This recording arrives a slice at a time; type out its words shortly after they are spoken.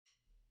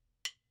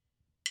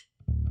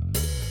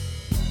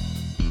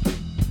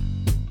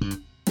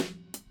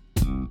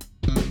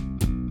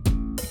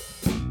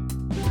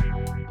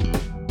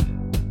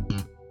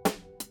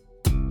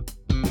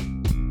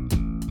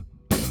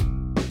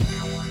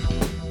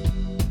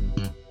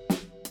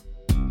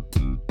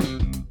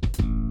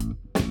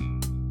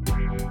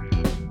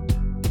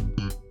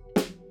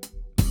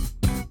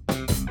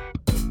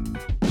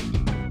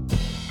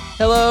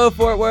Hello,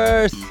 Fort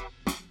Worth,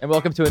 and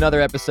welcome to another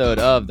episode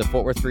of the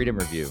Fort Worth Freedom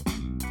Review.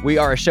 We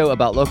are a show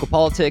about local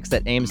politics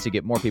that aims to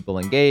get more people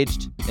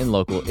engaged in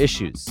local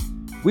issues.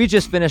 We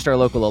just finished our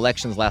local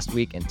elections last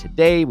week, and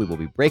today we will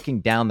be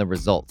breaking down the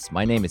results.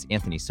 My name is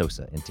Anthony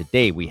Sosa, and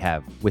today we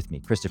have with me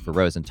Christopher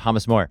Rose and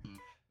Thomas Moore.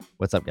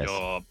 What's up, guys?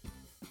 Yo,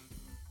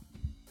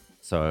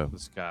 So,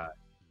 this guy.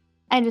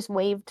 I just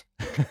waved.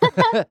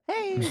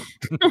 hey.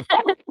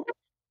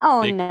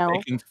 Oh They no.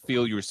 can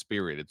feel your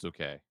spirit. It's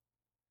okay.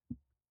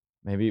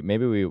 Maybe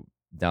we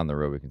down the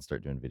road we can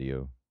start doing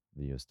video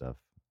stuff.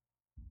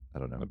 I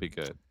don't know. That'd be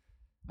good.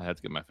 I had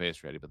to get my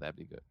face ready, but that'd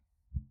be good.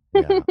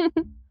 Yeah.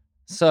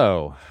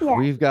 So Yeah.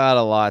 we've got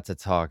a lot to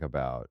talk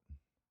about.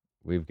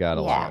 We've got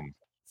a lot. Yeah.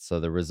 So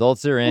the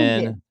results are We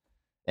in. do.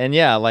 And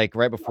yeah, like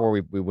right before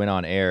we went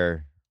on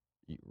air,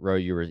 Ro,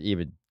 you were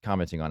even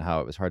commenting on how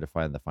it was hard to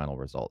find the final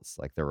results.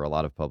 Like there were a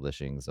lot of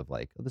publishings of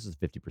like, oh, this is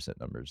 50%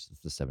 numbers.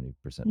 This is 70%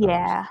 numbers.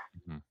 Yeah.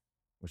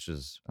 Which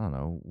is, I don't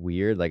know,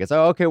 weird. Like it's,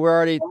 oh, okay,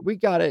 we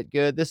got it.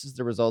 Good. This is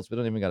the results. We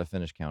don't even got to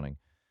finish counting.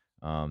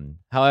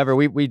 However,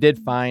 we did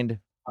find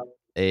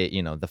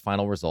the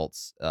final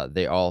results.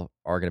 They all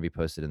are going to be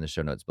posted in the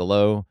show notes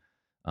below.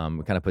 We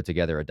kind of put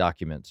together a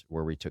document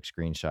where we took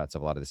screenshots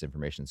of a lot of this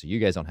information. So you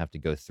guys don't have to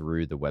go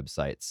through the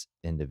websites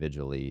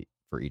individually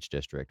for each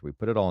district. We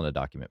put it all in a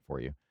document for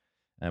you.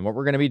 And what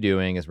we're going to be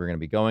doing is we're going to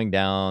be going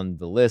down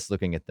the list,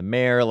 looking at the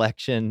mayor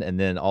election and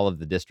then all of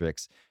the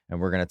districts. And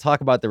we're going to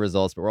talk about the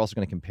results, but we're also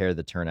going to compare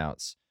the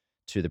turnouts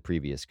to the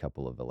previous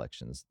couple of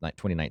elections, like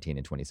 2019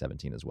 and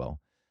 2017 as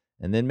well.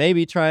 And then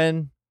maybe try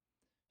and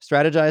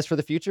strategize for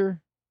the future.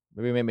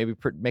 Maybe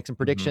make some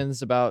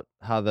predictions about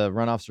how the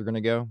runoffs are going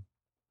to go.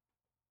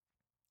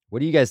 What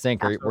do you guys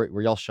think?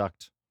 Were y'all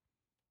shocked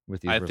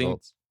with these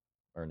results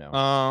or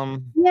no?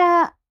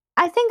 Yeah.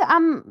 I think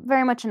I'm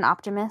very much an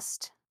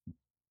optimist.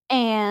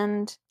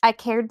 And I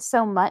cared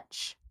so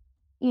much,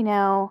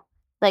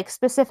 like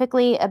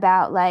specifically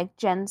about like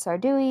Jen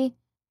Sardui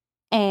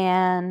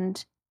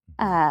and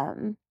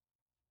Mr.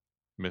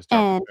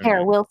 and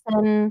Tara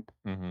Wilson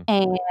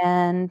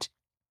and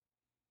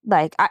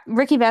like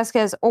Ricky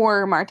Vasquez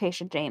or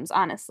Martasha James.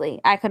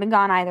 Honestly, I could have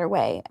gone either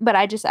way, but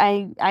I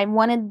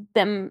wanted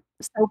them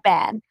so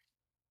bad,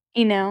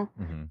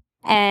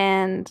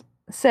 and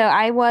so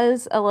I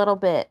was a little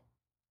bit.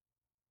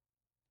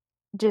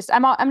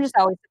 I'm just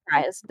always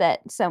surprised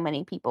that so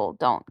many people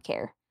don't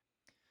care.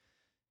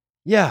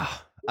 Yeah,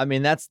 I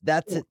mean that's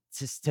it,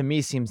 just to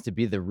me seems to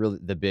be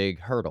the big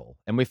hurdle.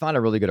 And we found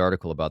a really good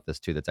article about this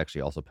too that's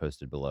actually also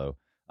posted below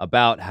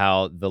about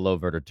how the low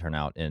voter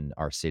turnout in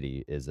our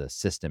city is a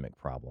systemic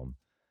problem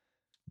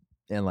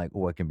and like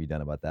what can be done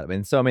about that.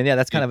 Yeah,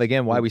 that's kind of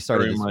again why we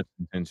started very this. much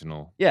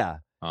intentional. Yeah.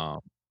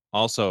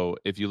 Also,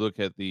 if you look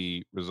at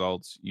the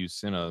results you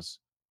sent us,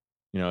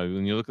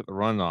 when you look at the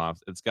runoffs,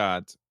 it's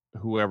got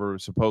whoever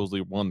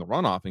supposedly won the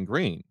runoff in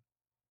green.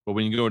 But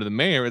when you go to the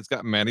mayor, it's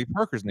got Maddie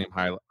Parker's name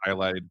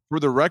highlighted. For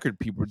the record,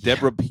 people,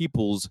 Deborah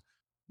Peoples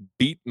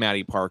beat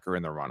Maddie Parker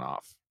in the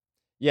runoff.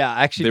 Yeah,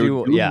 actually, they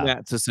were doing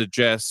that to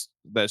suggest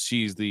that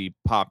she's the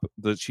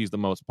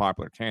most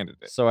popular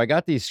candidate. So I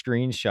got these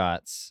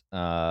screenshots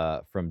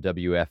from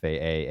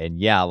WFAA, and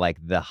yeah, like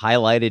the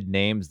highlighted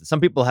names. Some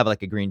people have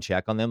like a green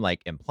check on them,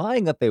 like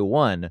implying that they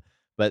won,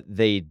 but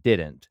they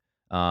didn't.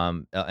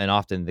 And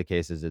often the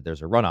case is that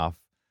there's a runoff.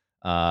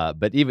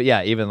 But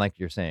even like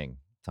you're saying,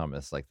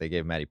 Thomas, like they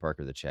gave Maddie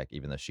Parker the check,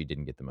 even though she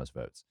didn't get the most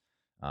votes,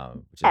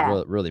 which is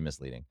really, really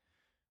misleading.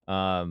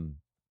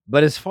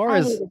 But as far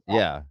as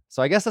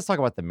so I guess let's talk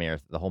about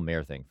the whole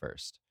mayor thing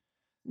first.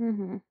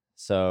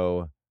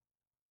 So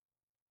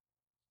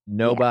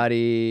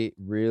nobody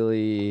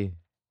really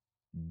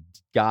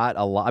got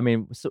a lot. I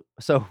mean,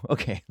 so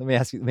okay.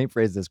 Let me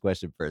phrase this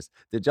question first.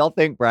 Did y'all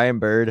think Brian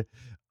Byrd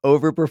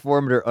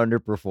overperformed or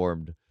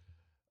underperformed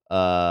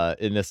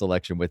in this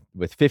election with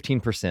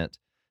 15%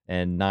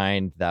 and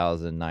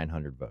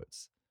 9,900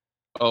 votes?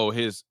 Oh,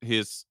 his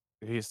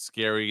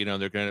scary.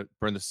 They're gonna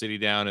burn the city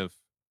down if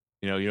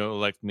you don't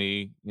elect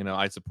me.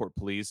 I support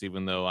police,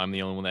 even though I'm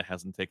the only one that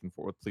hasn't taken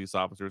Fort Worth Police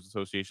Officers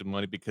Association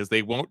money because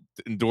they won't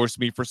endorse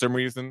me for some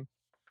reason.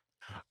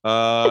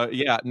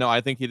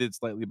 I think he did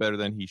slightly better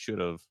than he should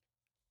have.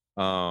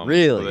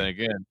 Really? But then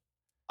again,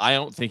 I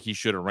don't think he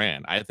should have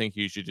ran. I think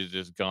he should have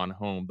just gone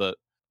home. But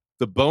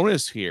the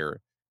bonus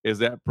here is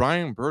that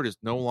Brian Byrd is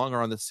no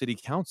longer on the city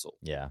council.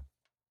 Yeah.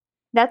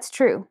 That's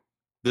true.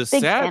 The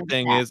sad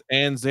thing is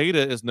Ann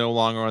Zeta is no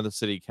longer on the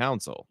city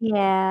council.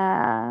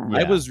 Yeah.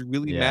 I was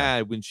really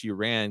mad when she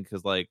ran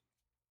because, like,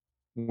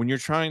 when you're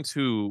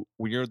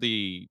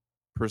the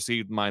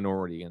perceived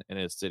minority in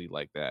a city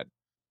like that,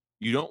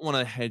 you don't want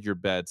to hedge your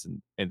bets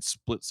and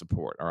split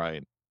support. All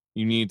right.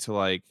 You need to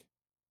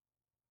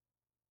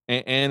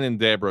Ann and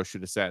Deborah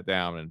should have sat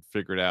down and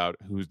figured out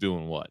who's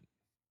doing what.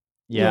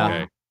 Yeah.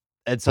 Okay?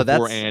 And so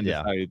before Ann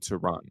decided to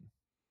run.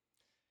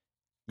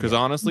 Because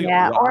honestly,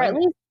 or at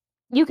least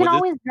you can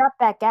always drop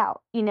back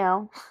out,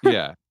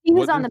 Yeah. He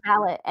was on the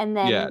ballot and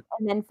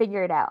then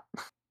figure it out.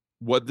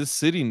 What the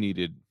city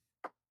needed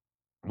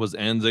was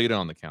Ann Zeta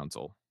on the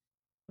council.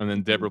 and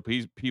then Mhm. Deborah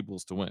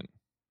Peoples to win.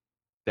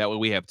 That way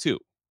we have 2.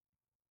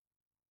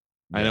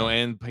 I know,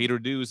 and Peter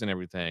dues and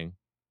everything,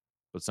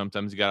 but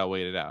sometimes you gotta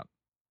wait it out.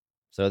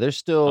 So there's Um,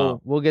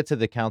 still, we'll get to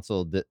the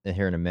council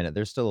here in a minute.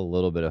 There's still a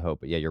little bit of hope,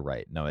 but yeah, you're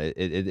right. No, it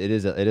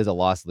is a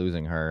loss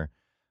losing her,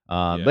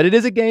 Yeah. but it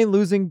is a gain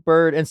losing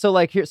Byrd. And so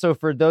like here, so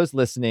for those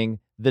listening,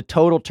 the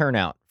total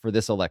turnout for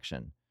this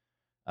election,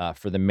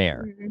 for the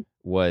mayor Mhm.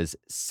 was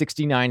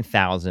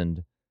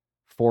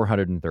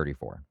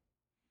 69,434,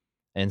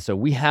 and so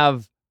we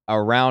have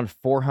around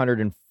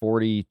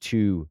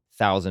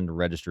 442,000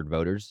 registered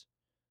voters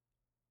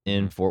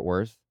in Mhm. Fort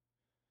Worth.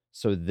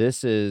 So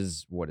this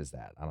is, what is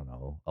that? I don't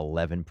know,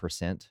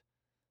 11%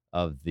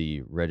 of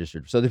the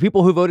registered. So the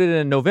people who voted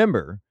in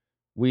November,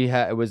 we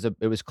had it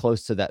was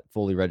close to that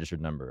fully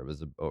registered number. It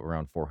was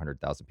around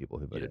 400,000 people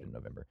who voted Yeah. in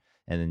November.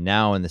 And then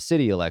now in the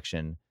city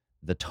election,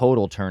 the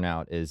total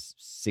turnout is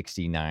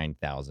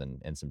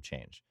 69,000 and some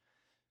change.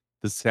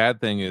 The sad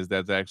thing is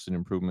that's actually an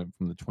improvement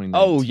from the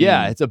 2019 Oh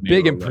yeah, it's a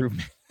big mayoral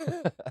election.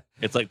 improvement.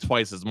 It's like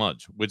twice as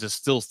much, which is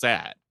still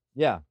sad.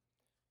 Yeah.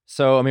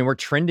 So I mean, we're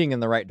trending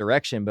in the right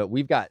direction, but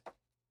we've got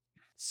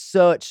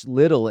such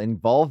little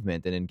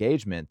involvement and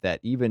engagement that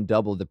even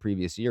double the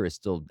previous year is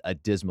still a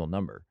dismal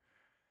number.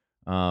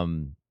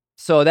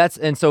 So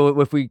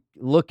if we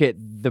look at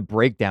the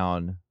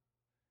breakdown,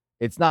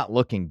 it's not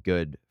looking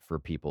good for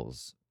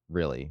Peoples,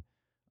 really.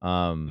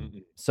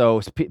 Mm-mm.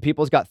 So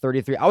Peoples got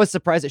 33. I was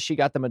surprised that she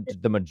got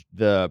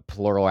the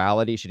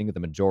plurality. She didn't get the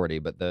majority,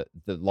 but the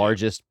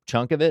largest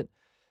chunk of it.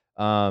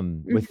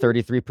 With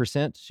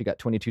 33%, she got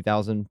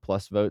 22,000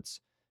 plus votes,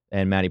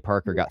 and Maddie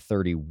Parker got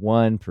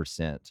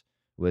 31%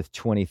 with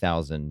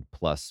 20,000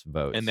 plus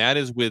votes. And that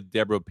is with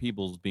Deborah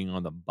Peoples being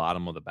on the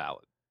bottom of the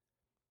ballot.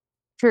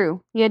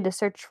 True. You had to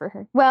search for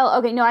her. Well,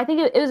 okay, no, I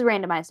think it was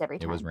randomized every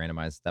It time. was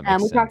randomized. That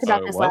makes We sense. talked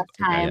about Oh, it this was? last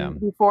Okay. time Yeah.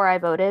 before I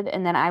voted,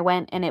 and then I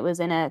went and it was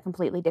in a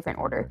completely different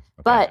order.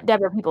 Okay. But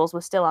Deborah Peoples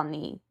was still on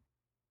She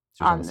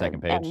was on the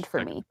second page. end for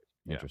Second me.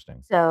 Yeah.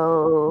 Interesting.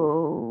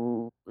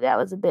 So that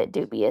was a bit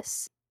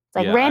dubious. It's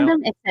like Yeah, I don't-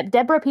 random, except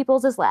Deborah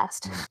Peoples is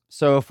last.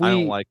 So if we, I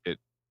don't like it.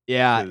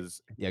 yeah, Because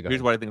yeah, go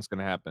here's ahead. what I think is going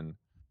to happen.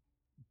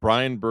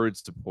 Brian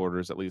Bird's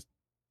supporters, at least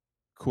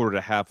quarter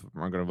to half of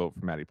them, are going to vote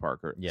for Maddie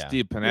Parker. Yeah.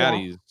 Steve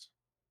Panatti's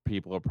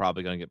people are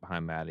probably going to get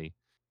behind Maddie.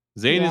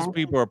 Zeta's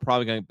people are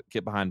probably going to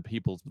get behind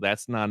Peoples, but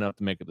that's not enough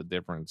to make up the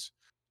difference.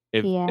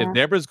 If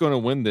Deborah's going to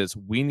win this,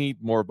 we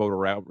need more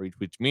voter outreach,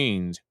 which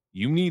means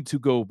you need to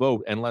go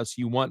vote unless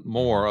you want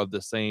more of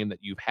the same that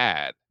you've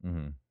had.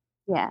 Mm-hmm.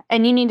 Yeah,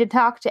 and you need to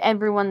talk to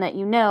everyone that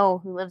you know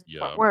who lives in Yeah.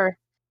 Fort Worth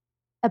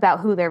about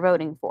who they're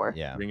voting for.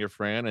 Yeah. Bring your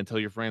friend and tell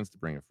your friends to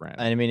bring a friend.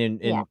 I mean,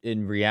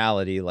 in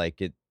reality,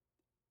 like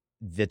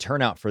the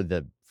turnout for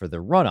the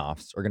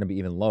runoffs are going to be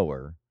even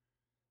lower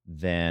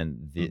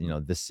than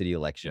the the city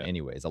election. Yeah.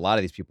 Anyways, a lot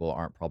of these people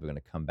aren't probably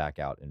going to come back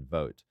out and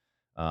vote.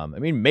 I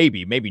mean,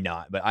 maybe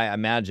not, but I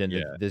imagine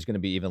that there's going to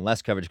be even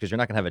less coverage because you're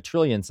not going to have a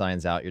trillion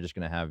signs out. You're just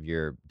going to have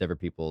your Deborah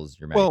Peoples,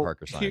 your Maddie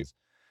Parker signs.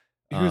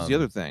 Here's the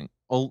other thing: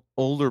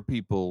 older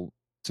people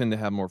tend to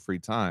have more free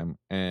time,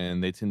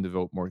 and they tend to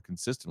vote more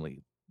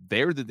consistently.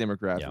 They're the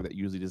demographic that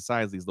usually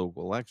decides these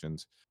local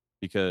elections,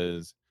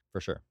 because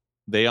for sure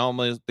they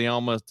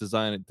almost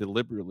design it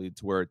deliberately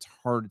to where it's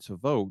hard to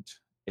vote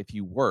if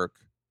you work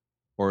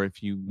or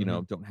if you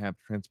don't have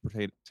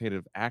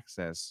transportative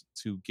access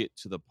to get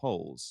to the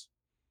polls.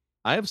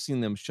 I have seen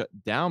them shut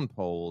down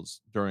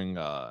polls during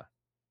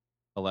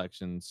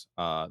elections.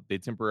 They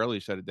temporarily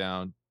shut it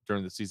down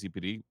during the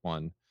CCPD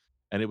one,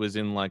 and it was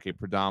in like a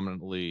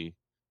predominantly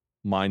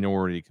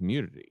minority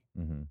community.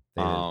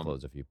 They did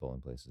close a few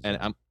polling places.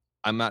 And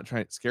I'm not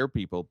trying to scare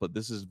people, but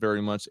this is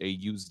very much a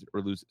use it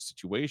or lose it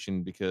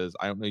situation, because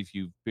I don't know if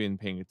you've been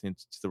paying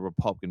attention to the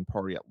Republican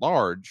Party at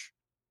large,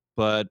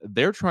 but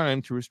they're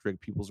trying to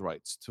restrict people's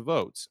rights to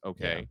vote.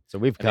 Okay. Yeah. So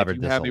we've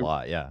covered this a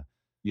lot. Yeah.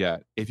 Yeah.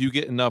 If you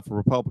get enough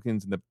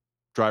Republicans in the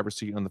driver's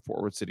seat on the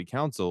Fort Worth City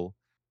Council,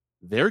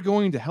 they're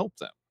going to help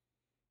them.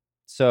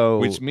 So,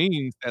 which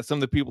means that some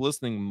of the people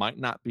listening might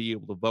not be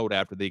able to vote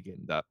after they get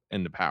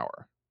into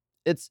power.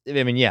 That's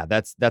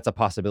a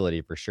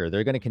possibility for sure.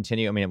 They're going to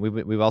continue. I mean,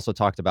 we've also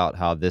talked about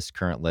how this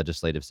current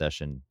legislative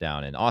session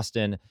down in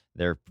Austin,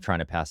 they're trying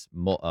to pass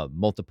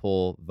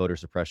multiple voter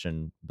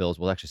suppression bills.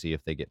 We'll actually see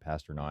if they get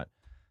passed or not.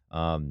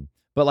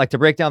 But like, to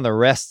break down the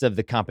rest of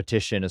the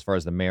competition as far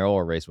as the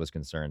mayoral race was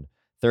concerned,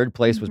 third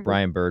place was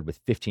Brian Byrd with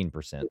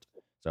 15%,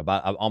 so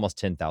about almost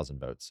 10,000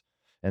 votes.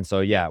 And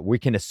so, we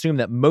can assume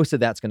that most of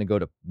that's going to go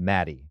to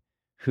Maddie,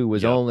 who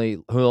only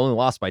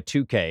lost by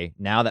 2K.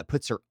 Now that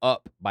puts her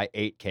up by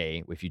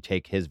 8K if you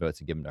take his votes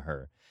and give them to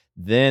her.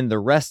 Then the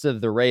rest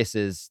of the race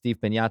is Steve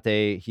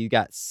Piñate. He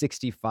got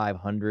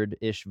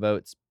 6,500-ish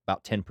votes,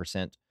 about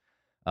 10%.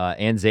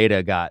 And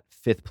Zeta got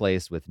 5th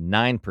place with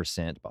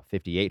 9%, about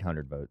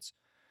 5,800 votes.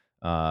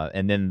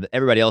 And then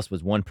everybody else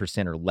was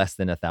 1% or less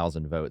than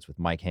 1,000 votes, with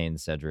Mike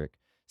Haynes, Cedric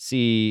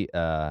C.,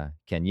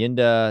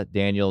 Kenyinda,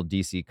 Daniel,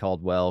 DC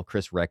Caldwell,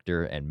 Chris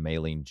Rector, and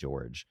Maylene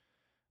George.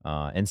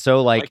 And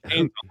so, like,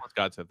 Haynes almost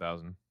got to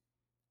 1,000.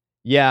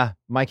 Yeah,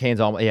 Mike Haynes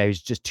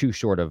he's just too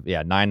short of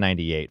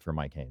 998 for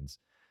Mike Haynes.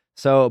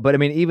 So, but I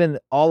mean, even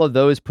all of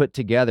those put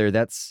together,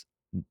 that's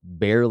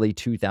barely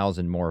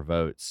 2,000 more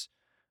votes,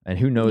 and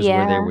who knows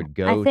where they Yeah, would I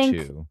go think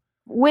to.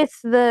 with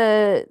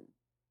the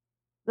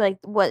like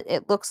what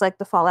it looks like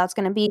the fallout's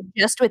going to be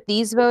just with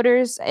these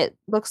voters, it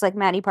looks like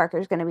Maddie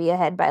Parker's going to be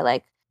ahead by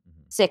like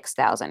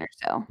 6,000 or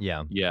so.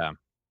 Yeah, Yeah,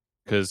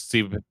 because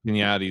Steve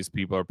Pignati's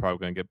people are probably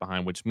going to get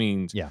behind, which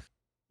means yeah,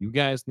 you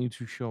guys need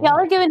to show Y'all up.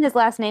 are giving his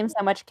last name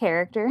so much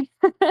character.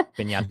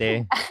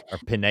 Piñate or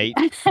Pinate.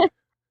 I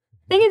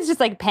think it's just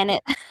like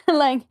Pennant.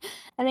 Like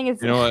I think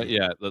it's You know what?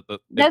 Yeah, that's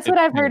what it's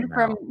I've heard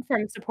Pennant now.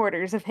 from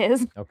supporters of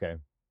his. Okay,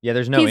 yeah,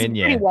 there's no He's pretty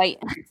Inya. white.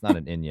 It's not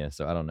an Inya,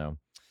 so I don't know.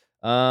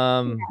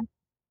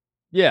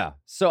 Yeah.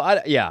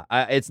 So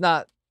it's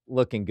not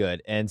looking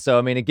good. And so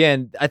I mean,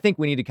 again, I think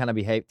we need to kind of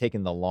be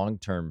taking the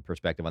long-term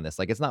perspective on this.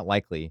 Like, it's not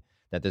likely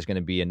that there's going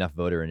to be enough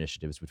voter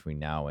initiatives between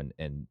now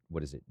and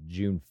what is it,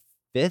 June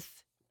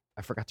 5th?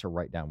 I forgot to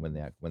write down when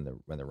the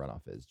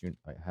runoff is. June.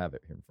 I have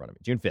it here in front of me.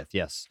 June 5th.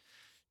 Yes,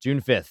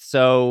 June 5th.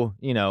 So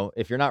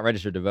if you're not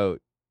registered to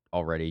vote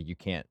already, you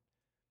can't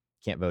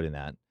vote in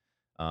that.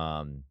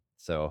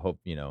 So I hope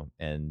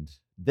and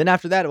then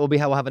after that we'll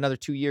have another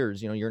 2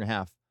 years, year and a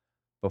half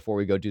before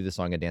we go do the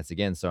song and dance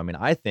again. So I mean,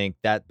 I think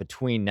that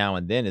between now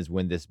and then is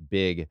when this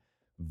big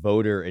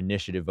voter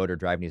initiative, voter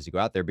drive needs to go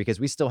out there, because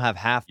we still have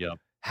half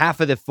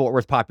of the Fort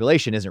Worth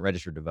population isn't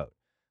registered to vote,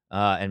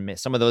 and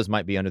some of those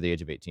might be under the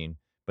age of 18.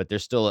 But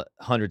there's still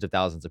hundreds of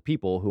thousands of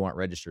people who aren't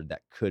registered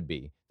that could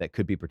be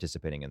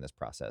participating in this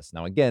process.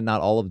 Now, again, not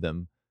all of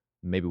them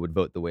maybe would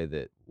vote the way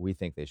that we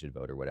think they should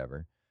vote or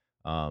whatever.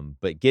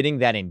 But getting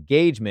that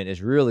engagement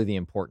is really the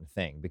important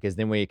thing, because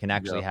then we can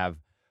actually have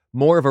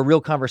more of a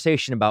real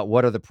conversation about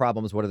what are the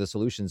problems, what are the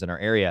solutions in our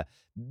area.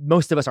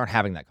 Most of us aren't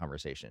having that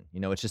conversation.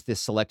 It's just this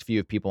select few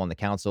of people on the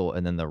council,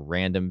 and then the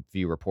random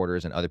few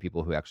reporters and other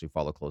people who actually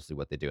follow closely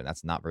what they do. And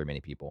that's not very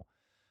many people.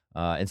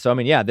 And so, I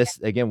mean, this,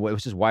 again,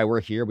 which is why we're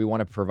here. We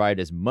want to provide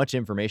as much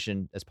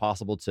information as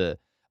possible to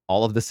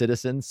all of the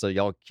citizens, so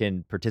y'all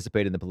can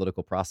participate in the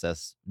political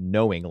process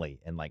knowingly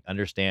and like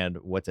understand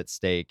what's at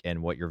stake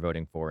and what you're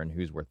voting for and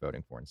who's worth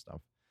voting for and stuff.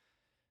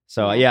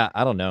 So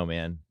I don't know,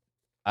 man.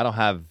 I don't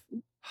have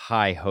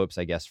high hopes,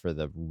 I guess, for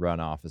the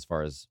runoff as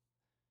far as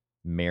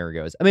mayor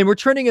goes. I mean, we're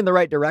trending in the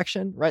right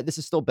direction, right? This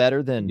is still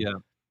better than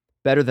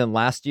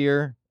last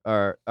year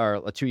or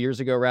 2 years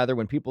ago, rather,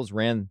 when Peoples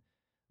ran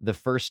the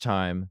first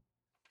time.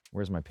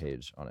 Where's my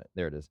page on it?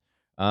 There it is.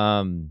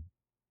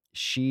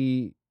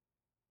 She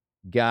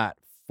got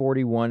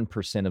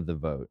 41% of the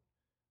vote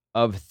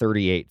of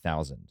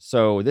 38,000.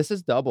 So this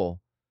is double,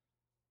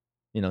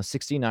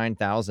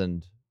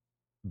 69,000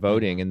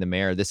 voting in the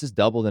mayor. This is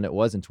double than it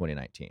was in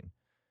 2019.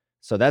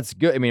 So that's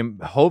good. I mean,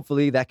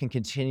 hopefully that can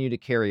continue to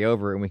carry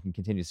over and we can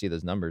continue to see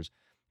those numbers.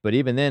 But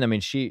even then, I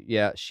mean, she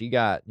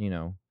got,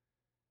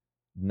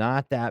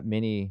 not that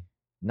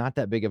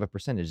big of a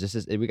percentage.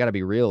 We got to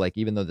be real. Like,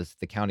 even though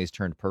the county's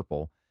turned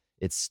purple,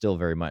 it's still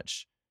very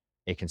much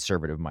a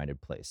conservative minded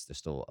place. There's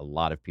still a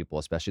lot of people,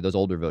 especially those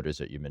older voters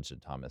that you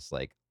mentioned, Thomas,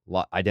 like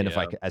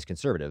identify as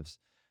conservatives.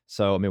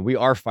 So, I mean, we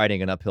are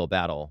fighting an uphill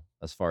battle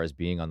as far as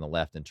being on the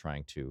left and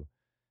trying to,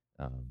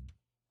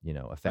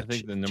 affect. I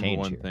think the number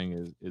one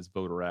thing is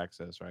voter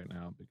access right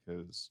now,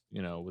 because,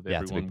 with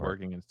everyone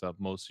working and stuff,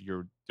 most of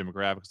your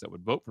demographics that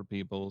would vote for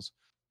Peoples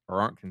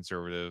or aren't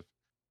conservative,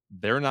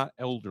 they're not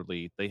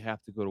elderly. They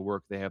have to go to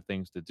work. They have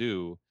things to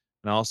do.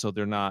 And also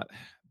they're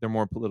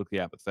more politically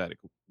apathetic.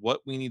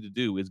 What we need to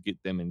do is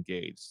get them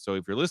engaged. So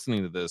if you're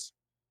listening to this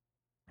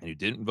and you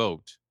didn't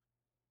vote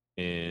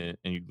and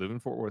you live in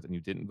Fort Worth and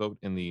you didn't vote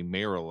in the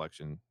mayoral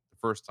election the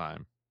first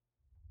time,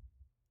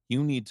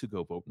 you need to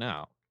go vote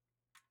now.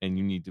 And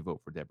you need to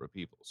vote for Deborah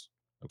Peoples.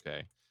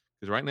 Okay.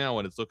 Because right now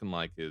what it's looking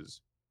like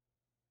is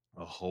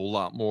a whole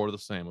lot more of the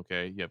same.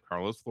 Okay. You have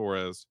Carlos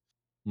Flores,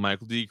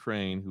 Michael D.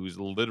 Crane, who's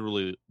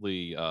literally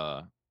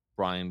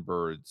Brian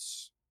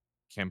Byrd's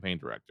campaign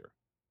director.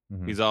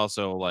 He's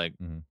also like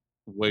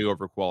way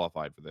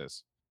overqualified for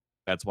this.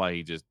 That's why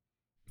he just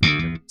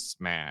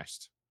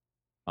smashed.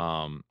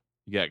 You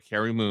got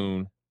Carrie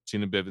Moon,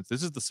 Gina Bivens.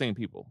 This is the same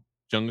people.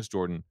 Jungus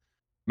Jordan.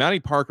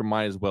 Maddie Parker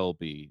might as well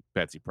be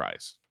Betsy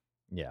Price.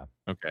 Yeah.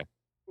 Okay.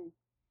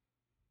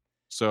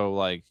 So,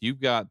 like, you've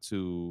got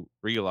to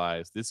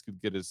realize this could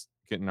get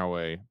in our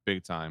way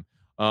big time.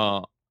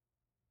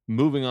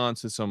 Moving on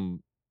to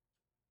some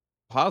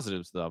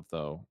positive stuff,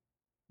 though.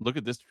 Look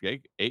at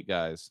District 8,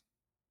 guys.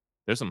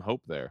 There's some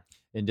hope there.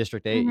 In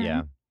District 8,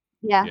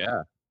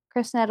 yeah.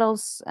 Chris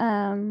Nettles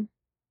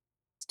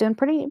is doing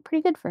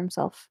pretty good for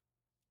himself.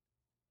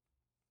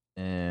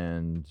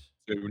 And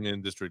so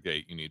in District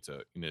 8, you need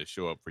to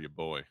show up for your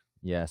boy.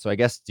 Yeah. So I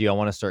guess, do y'all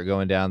want to start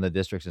going down the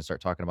districts and start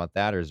talking about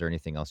that, or is there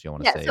anything else you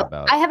want to say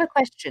about? I have a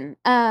question.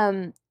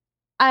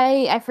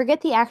 I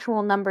forget the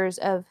actual numbers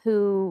of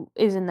who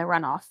is in the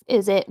runoff.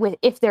 Is it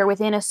if they're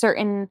within a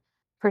certain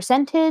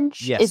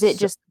percentage? Yes. Is it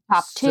just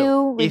top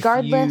two,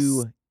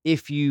 regardless?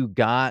 If you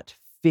got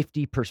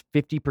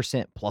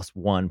 50% plus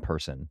one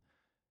person,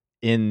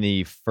 in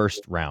the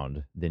first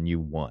round, then you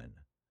won,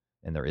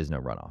 and there is no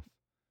runoff.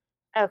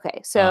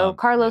 Okay, so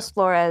Carlos yeah.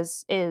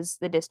 Flores is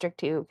the District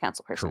 2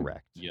 councilperson.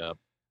 Correct. Yep.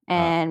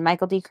 And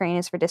Michael D. Crane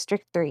is for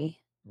District 3.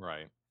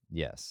 Right.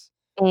 Yes.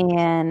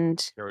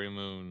 And Carrie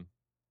Moon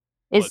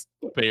is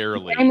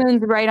barely. Carrie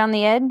Moon's right on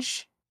the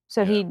edge,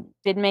 so Yeah. he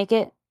did make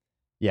it.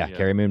 Yeah, Yeah.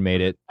 Carrie Moon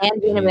made it.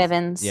 And Gina He's-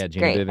 Bivens. Yeah,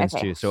 Gina Great. Bivens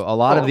Okay. too. So a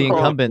lot of the Cool.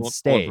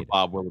 incumbents Going for stayed.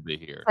 Bob Willoughby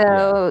here.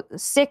 So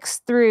 6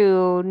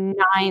 through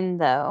 9,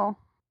 though,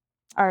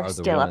 are the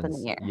still up in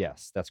ones- the air.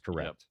 Yes, that's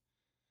correct.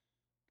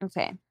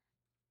 Okay.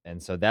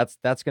 And so that's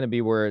going to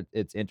be where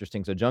it's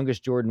interesting. So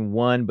Jungus Jordan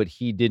won, but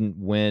he didn't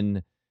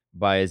win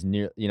by as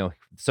near,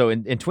 so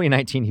in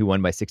 2019 he won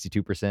by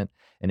 62%,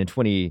 and in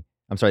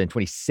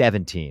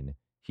 2017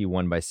 he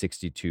won by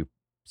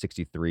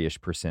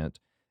 63-ish%,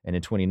 and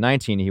in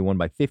 2019 he won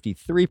by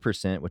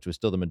 53%, which was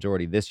still the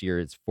majority. This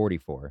year it's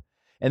 44%.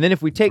 And then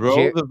if we take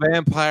Throw the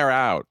vampire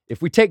out.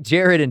 if we take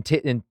Jared and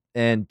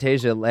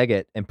Tasia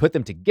Leggett and put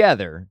them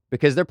together,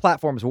 because their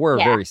platforms were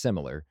very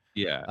similar,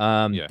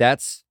 Yeah.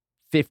 that's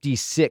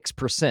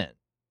 56%,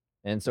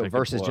 and so They could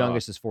versus blow up.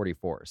 Jungus is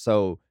 44%.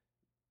 So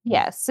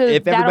Yeah. So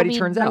if that'll everybody be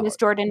turns Jungus out.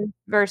 Jordan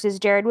versus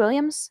Jared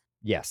Williams.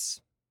 Yes,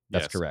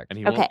 that's Yes. correct. And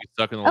he won't Okay. be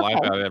sucking the life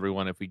Okay. out of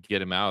everyone if we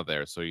get him out of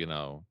there. So, get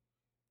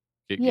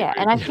Yeah, rid,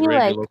 and I get feel rid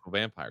of like- your local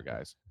vampire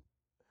guys.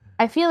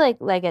 I feel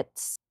like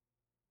Leggett's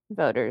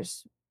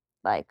voters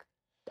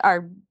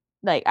are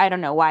I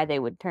don't know why they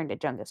would turn to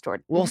Jungus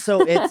Jordan. Well,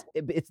 so it's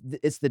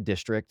the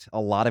district.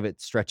 A lot of it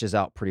stretches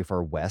out pretty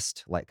far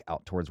west, like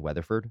out towards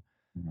Weatherford.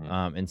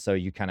 And so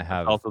you kind of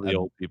have Also the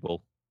old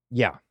people.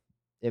 Yeah.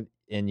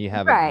 And you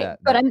have right. that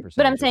But I'm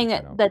percentage of saying the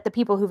that, turnout. that the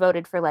people who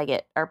voted for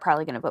Leggett are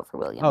probably going to vote for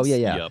Williams. Oh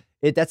yeah.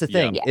 Yep. That's the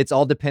thing. Yeah. It's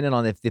all dependent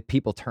on if the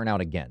people turn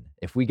out again.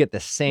 If we get the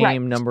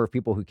same number of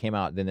people who came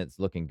out, then it's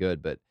looking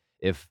good. But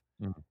if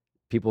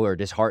people are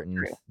disheartened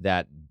True.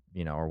 that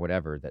or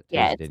whatever, that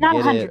Yeah, Tasia it's didn't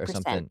not get it or 100%.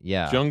 something.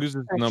 Yeah. Jungus's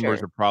For numbers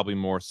sure. are probably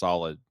more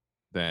solid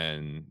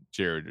than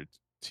Jared or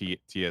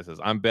TS's.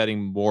 I'm betting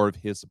more of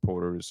his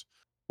supporters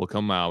will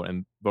come out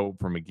and vote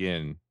for him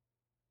again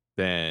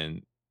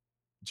than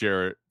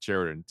Jared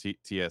and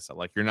TS.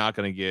 Like, you're not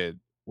going to get,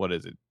 what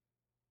is it,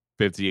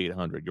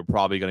 5,800. You're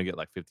probably going to get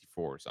like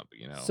 54 or something,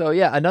 So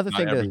yeah, another Not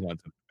thing to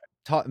everyone's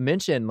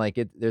mention,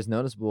 there's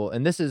noticeable,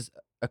 and this is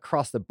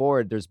across the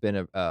board, there's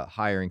been a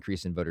higher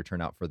increase in voter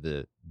turnout for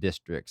the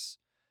districts,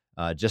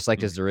 just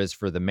like as there is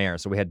for the mayor.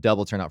 So we had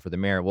double turnout for the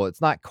mayor. Well,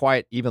 it's not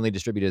quite evenly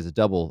distributed as a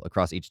double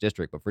across each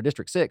district, but for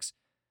District 6,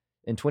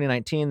 in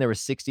 2019, there were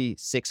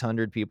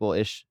 6,600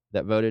 people-ish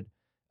that voted,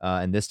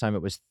 and this time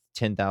it was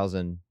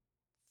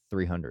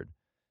 10,300.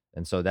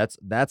 And so that's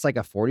like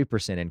a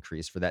 40%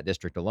 increase for that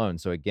district alone.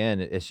 So again,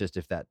 it's just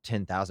if that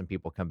 10,000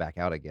 people come back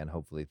out again,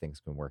 hopefully things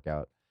can work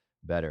out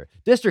better.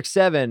 District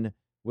 7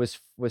 was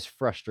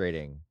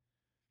frustrating,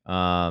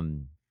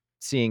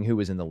 seeing who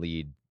was in the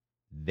lead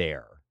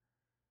there,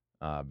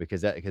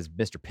 because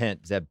Mr.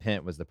 Pent, Zeb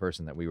Pent, was the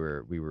person that we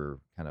were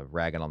kind of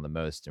ragging on the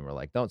most, and we're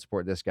like, don't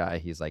support this guy.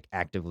 He's like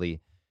actively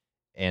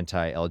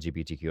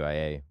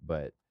anti-LGBTQIA,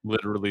 but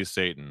literally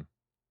Satan.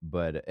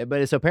 But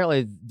it's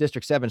apparently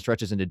District 7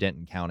 stretches into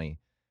Denton County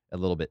a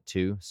little bit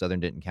too,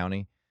 Southern Denton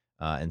County,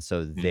 and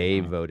so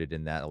they voted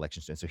in that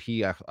election. So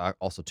he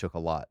also took a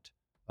lot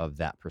of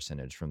that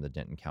percentage from the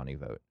Denton County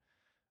vote.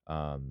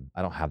 I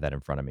don't have that in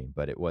front of me,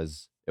 but it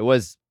was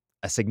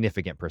a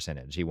significant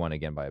percentage. He won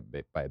again by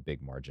a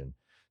big margin.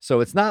 So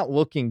it's not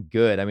looking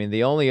good. I mean,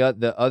 the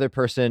other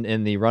person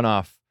in the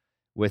runoff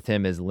with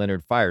him is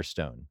Leonard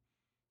Firestone,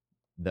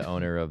 the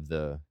owner of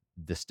the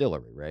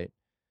distillery, right?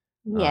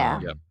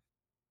 Yeah. Yep.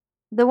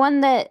 The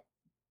one that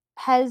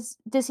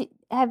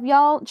have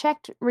y'all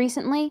checked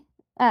recently?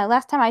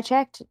 Last time I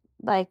checked,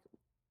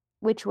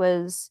 which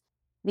was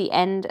the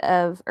end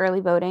of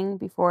early voting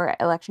before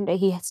Election Day,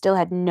 he still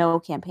had no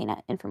campaign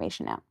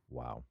information out.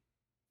 Wow.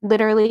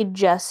 Literally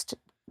just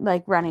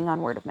running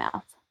on word of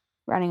mouth,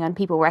 running on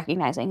people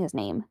recognizing his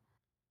name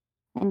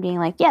and being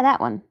like, yeah, that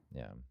one.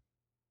 Yeah.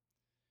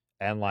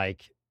 And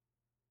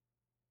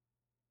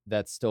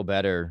that's still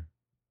better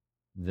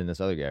than this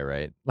other guy,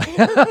 right? He's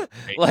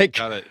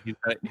got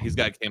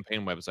a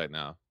campaign website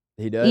now.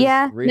 He does.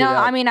 Yeah. Read No, it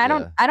out. I mean, I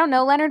don't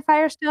know Leonard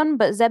Firestone,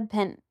 but Zeb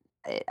Pent,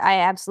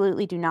 I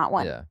absolutely do not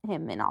want Yeah.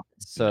 him in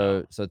office.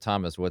 So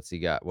Thomas, what's he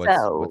got?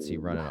 What's he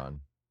running on?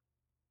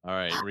 All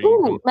right.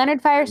 Ooh,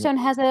 Leonard Firestone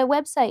has a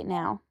website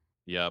now.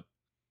 Yep.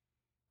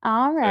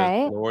 All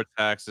right. Lower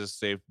taxes,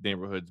 safe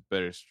neighborhoods,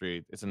 better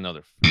street. It's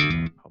another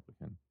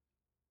Republican.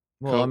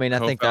 Well, I mean, I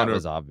think that co-founder-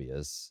 was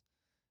obvious.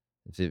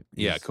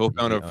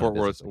 Co-founder of Fort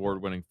Worth Worth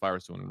award-winning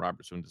Firestone and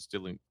Robertson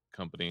Distilling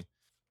Company.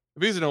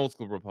 If he's an old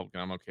school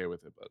Republican, I'm okay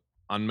with it. But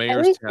on At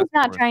mayor's least task he's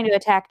not force trying to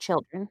attack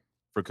children.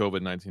 for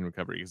COVID-19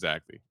 recovery,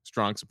 exactly.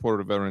 Strong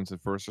supporter of veterans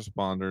and first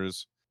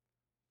responders.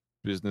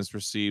 Business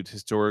received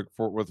historic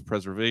Fort Worth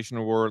Preservation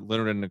Award.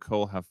 Leonard and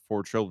Nicole have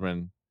 4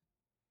 children.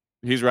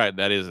 He's right.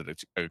 That is an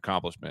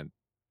accomplishment.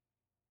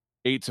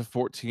 8 to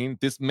 14.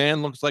 This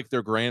man looks like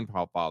their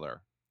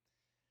grandfather.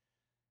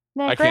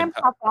 Their I can't-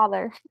 grandpa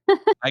father.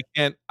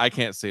 I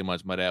can't say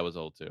much. My dad was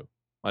old too.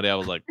 My dad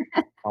was like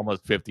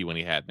almost 50 when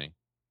he had me.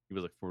 He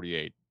was like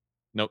 48.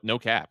 No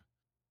cap.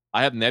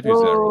 I have nephews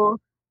that are Whoa.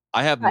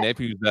 I have But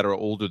nephews that are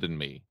older than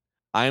me.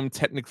 I am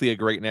technically a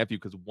great nephew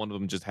because one of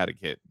them just had a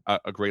kid.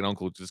 A great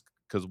uncle just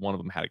because one of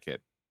them had a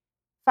kid.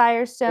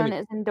 Firestone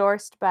is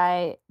endorsed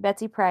by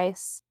Betsy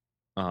Price,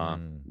 Uh-huh.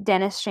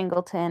 Dennis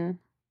Shingleton,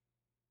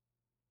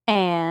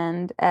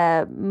 and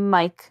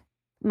Mike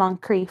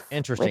Moncrief,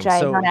 Interesting. which I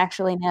So- don't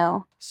actually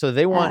know So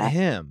they want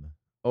him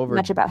over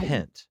much about him.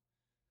 Pent.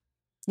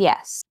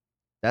 Yes.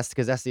 That's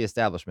because that's the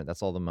establishment.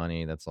 That's all the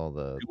money. That's all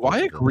the. Do I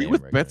the agree name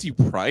with recognition.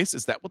 Betsy Price?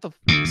 Is that what the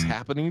is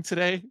happening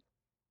today?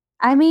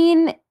 I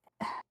mean,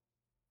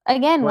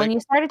 again, when Like- you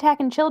start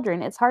attacking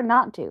children, it's hard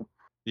not to.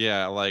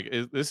 Yeah, like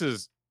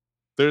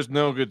there's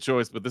no good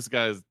choice, but this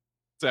guy is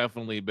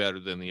definitely better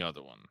than the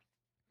other one.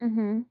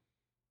 Mm-hmm.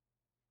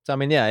 So I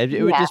mean, yeah,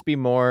 it would Yeah. just be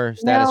more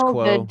status No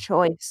quo. good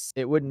choice.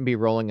 It wouldn't be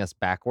rolling us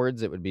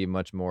backwards. It would be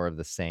much more of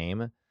the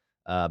same.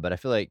 But I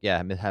feel like,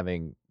 yeah,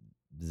 having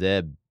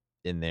Zeb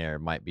in there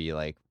might be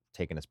like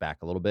taking us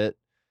back a little bit.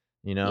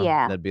 You know,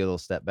 Yeah. that'd be a little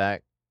step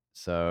back.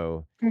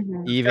 So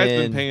Mhm. This guy's been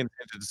even paying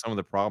attention to some of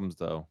the problems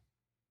though.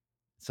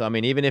 so, I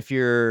mean, even if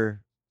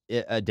you're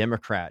a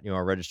Democrat,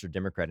 a registered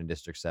Democrat in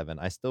District 7,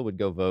 I still would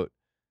go vote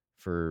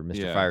for Mr.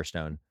 Yeah.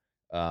 Firestone.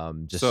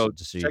 Just So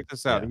just so check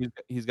this out. yeah.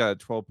 He's got a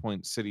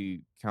 12-point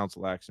city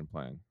council action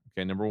plan.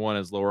 Okay, number one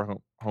is lower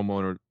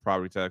homeowner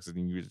property taxes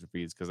and user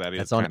fees because that is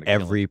That's on kinda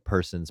killing every it.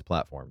 person's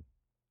platform.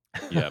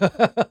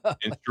 Yep.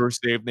 Ensure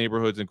safe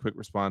neighborhoods and quick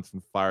response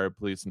from fire,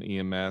 police, and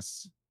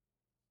EMS.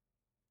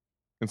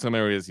 In some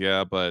areas,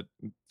 yeah, but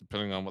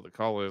depending on what the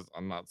call is,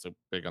 I'm not so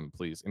big on the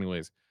police.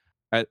 Anyways,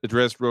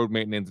 address road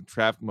maintenance and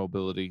traffic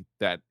mobility.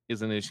 That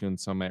is an issue in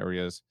some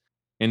areas.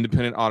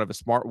 Independent audit of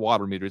smart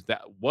water meters.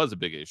 That was a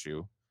big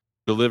issue.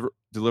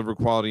 Deliver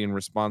quality and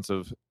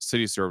responsive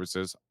city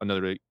services.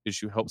 Another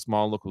issue. Help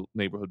small local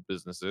neighborhood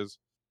businesses.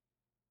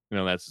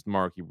 That's just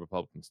marquee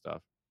Republican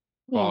stuff.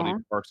 Quality Yeah,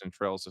 parks and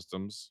trail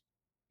systems.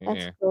 that's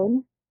Eh.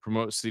 good.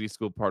 Promote city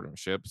school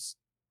partnerships.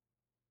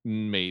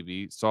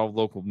 Maybe solve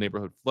local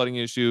neighborhood flooding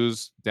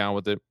issues. Down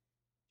with it.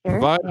 Sure.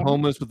 Provide Yeah.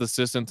 homeless with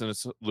assistance and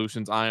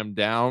solutions. I am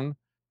down.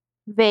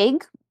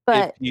 Vague,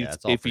 but Yeah,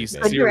 it's all if pretty he's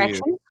vague. good serious.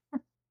 direction.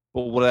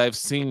 But what I've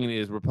seen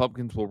is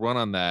Republicans will run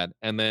on that,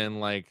 and then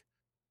like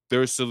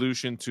their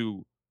solution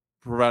to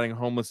providing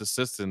homeless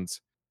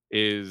assistance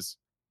is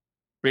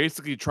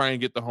basically try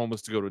and get the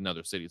homeless to go to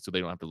another city so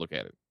they don't have to look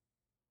at it.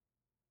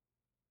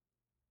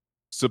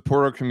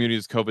 Support our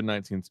community's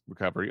COVID-19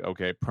 recovery.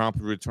 Okay,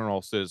 promptly return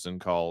all citizen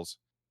calls.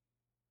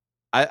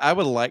 I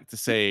would like to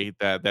say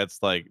that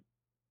that's like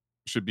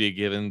should be a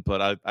given,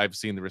 but I've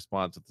seen the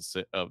response of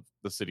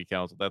the city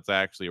council. That's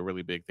actually a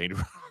really big thing to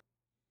if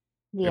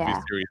he's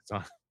Yeah. serious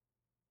on.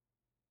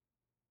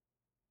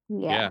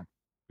 Yeah.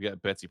 We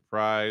got Betsy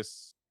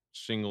Price,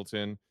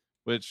 Shingleton,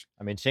 which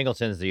I mean,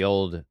 Shingleton's the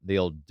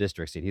old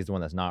district seat. He's the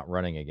one that's not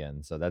running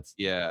again. So that's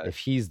yeah, if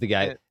he's the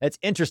guy. it- That's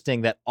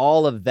interesting that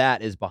all of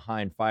that is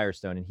behind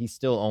Firestone, and he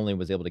still only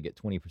was able to get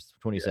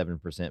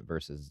 27%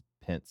 versus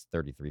Pence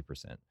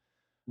 33%.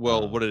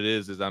 well, what it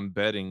is I'm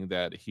betting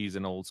that he's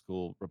an old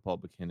school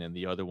Republican and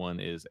the other one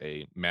is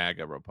a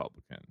MAGA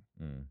Republican.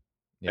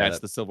 Yeah, That's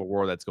the Civil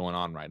War that's going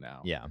on right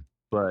now. yeah.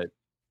 But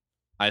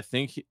I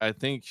think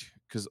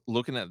because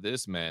looking at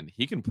this, man,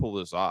 he can pull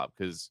this off.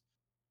 Because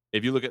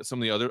if you look at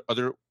some of the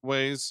other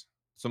ways,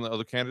 some of the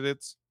other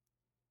candidates,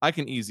 I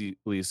can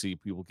easily see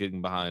people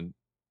getting behind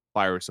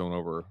Firestone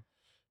over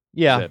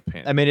Yeah. Zeb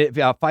Pence. I mean,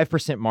 a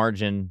 5%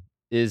 margin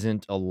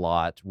isn't a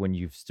lot when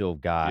you've still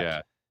got,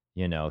 Yeah.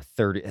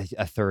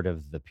 30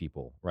 of the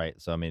people, right?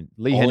 So I mean,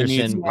 Lee All he needs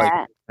Henderson, is, like,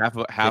 Yeah.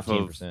 half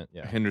of 15%.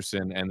 Yeah,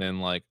 Henderson, and then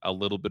like a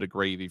little bit of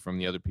gravy from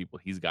the other people.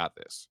 He's got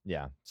this.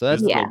 yeah. So This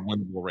that's is Yeah. a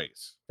winnable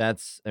race.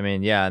 I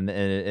mean, yeah. And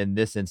in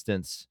this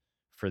instance,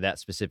 for that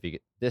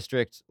specific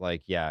district,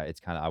 like, yeah, it's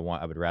kind of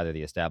I would rather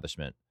the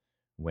establishment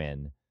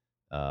win,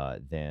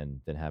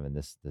 than having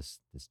this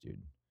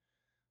dude.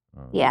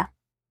 Yeah.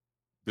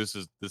 This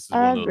is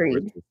one of those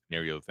Agreed. worst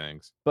scenario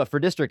things. But for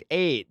District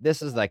 8,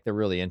 this is like the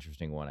really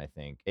interesting one, I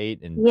think.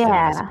 8 and 7,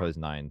 I Yeah. suppose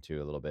 9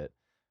 too, a little bit.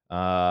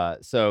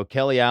 So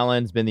Kelly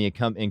Allen's been the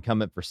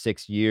incumbent for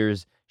 6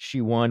 years.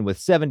 She won with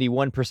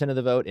 71% of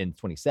the vote in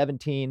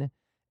 2017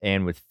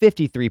 and with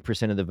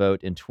 53% of the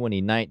vote in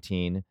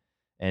 2019.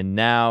 And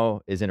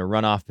now is in a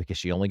runoff because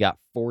she only got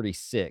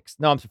 46.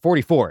 No, I'm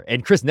 44.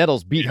 And Chris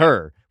Nettles beat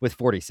her with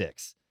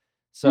 46.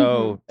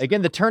 So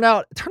again, the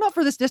turnout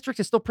for this district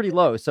is still pretty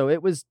low. So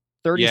it was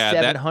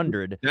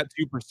 3,700. That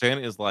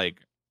 2% is like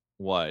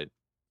what?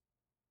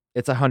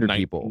 It's 100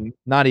 people. 19?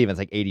 Not even. It's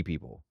like 80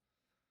 people.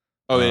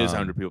 Oh, it is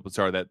 100 people.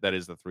 Sorry, that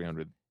is the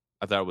 300.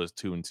 I thought it was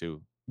 2 and 2.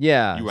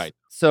 Yeah. You're right.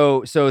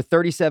 So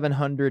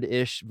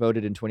 3,700-ish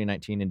voted in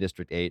 2019 in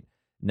District 8.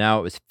 Now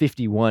it was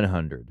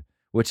 5,100,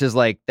 which is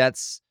like,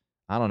 that's,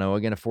 I don't know,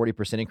 again, a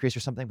 40% increase or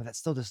something, but that's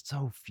still just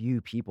so few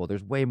people.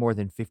 There's way more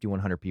than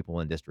 5,100 people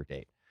in District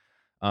 8.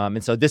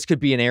 And so this could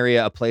be an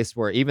area, a place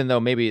where even though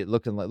maybe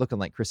looking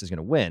like Chris is going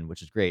to win,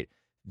 which is great,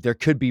 there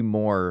could be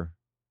more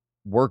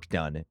work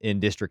done in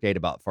District 8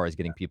 about as far as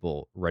getting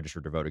people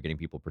registered to vote or getting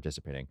people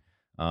participating.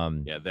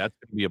 Yeah, that's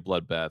gonna be a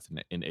bloodbath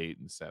in 8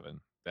 and 7.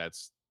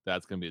 That's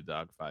gonna be a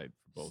dogfight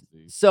for both of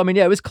these. So I mean,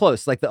 yeah, it was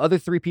close. Like the other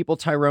three people,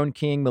 Tyrone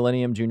King,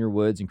 Millennium Junior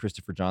Woods, and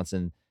Christopher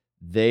Johnson,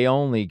 they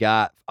only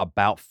got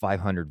about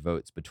 500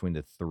 votes between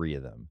the three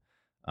of them.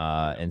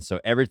 And so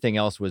everything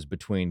else was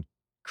between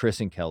Chris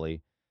and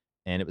Kelly,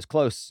 and it was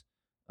close.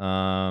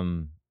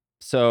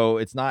 So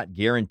it's not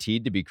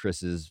guaranteed to be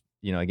Chris's,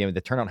 again,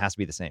 the turnout has to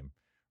be the same,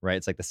 right?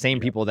 It's like the same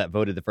people that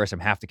voted the first time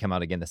have to come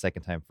out again the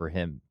second time for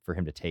him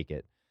to take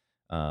it.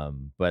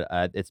 But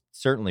it's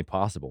certainly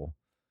possible.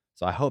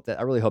 So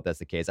I really hope that's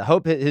the case. I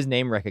hope his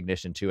name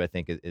recognition too, I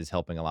think is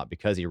helping a lot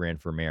because he ran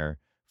for mayor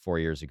 4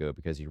 years ago,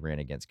 because he ran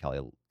against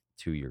Kelly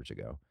 2 years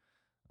ago.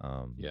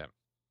 Yeah.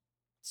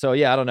 So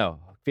yeah, I don't know.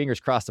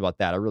 Fingers crossed about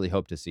that. I really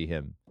hope to see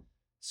him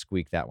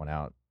squeak that one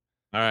out.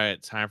 All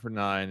right, time for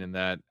 9, and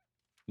that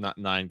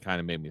 9 kind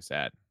of made me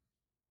sad.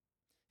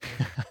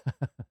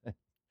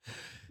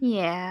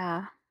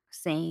 Yeah,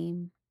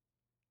 same.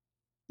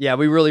 Yeah,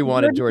 we really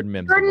wanted Jordan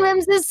Mims. Jordan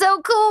Mims is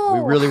so cool.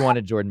 We really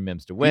wanted Jordan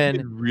Mims to win. He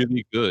did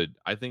really good.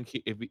 I think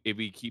if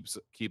he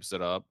keeps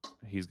it up,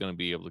 he's going to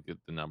be able to get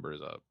the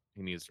numbers up.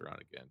 He needs to run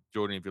again.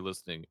 Jordan, if you're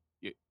listening,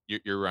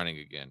 you're running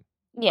again.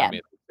 Yeah, I made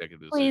an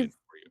executive decision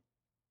for you.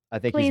 I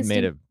think please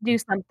he's do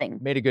something.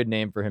 Made a good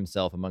name for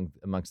himself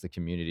amongst the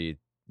community.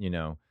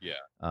 Yeah.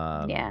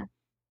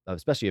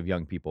 Especially of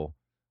young people,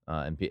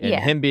 and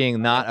him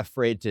being not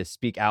afraid to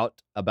speak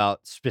out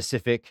about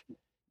specific,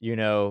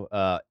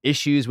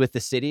 issues with the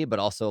city, but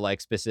also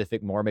like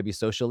specific, more maybe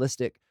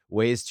socialistic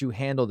ways to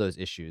handle those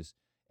issues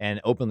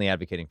and openly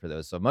advocating for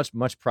those. So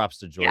much props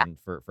to Jordan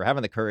for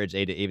having the courage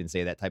to even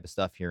say that type of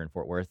stuff here in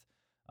Fort Worth.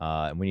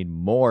 And we need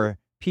more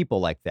people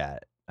like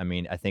that. I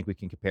mean, I think we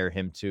can compare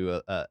him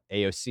to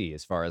AOC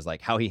as far as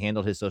like how he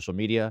handled his social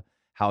media,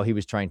 how he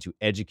was trying to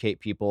educate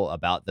people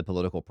about the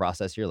political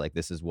process here. Like,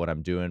 this is what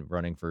I'm doing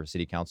running for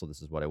city council.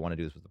 This is what I want to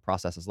do. This is what the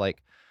process is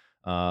like.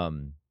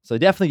 So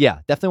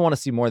definitely want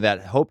to see more of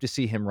that. Hope to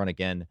see him run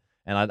again.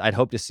 And I'd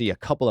hope to see a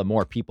couple of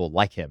more people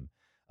like him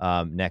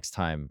next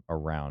time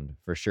around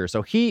for sure.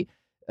 So he,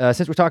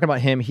 since we're talking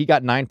about him, he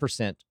got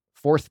 9%,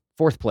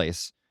 fourth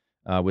place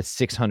with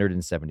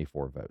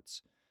 674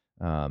 votes.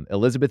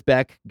 Elizabeth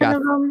Beck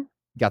got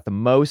the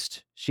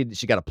most. She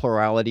got a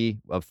plurality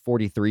of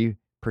 43%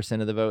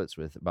 of the votes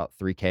with about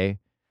 3K.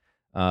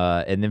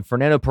 And then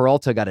Fernando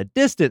Peralta got a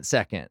distant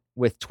second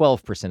with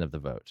 12% of the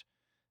vote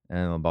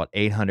and about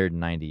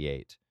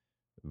 898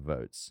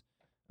 votes.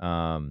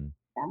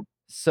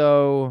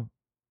 So,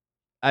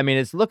 I mean,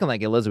 it's looking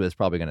like Elizabeth's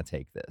probably going to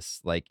take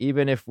this. Like,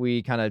 even if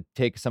we kind of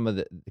take some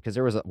of because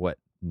there was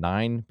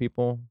 9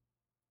 people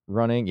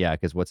running. Yeah.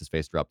 Cause what's his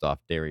face dropped off,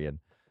 Darian.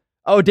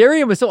 Oh,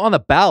 Darian was still on the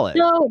ballot.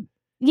 No,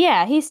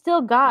 yeah, he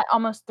still got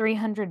almost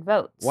 300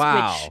 votes.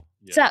 Wow.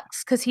 Which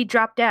sucks because he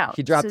dropped out.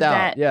 He dropped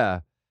out. Yeah.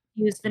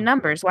 Use the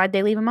numbers. Why'd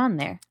they leave him on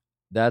there?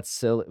 That's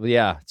silly.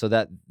 Yeah.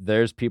 So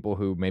there's people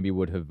who maybe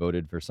would have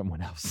voted for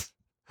someone else.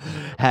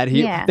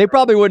 They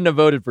probably wouldn't have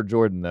voted for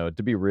Jordan though,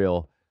 to be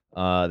real.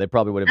 They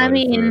probably would have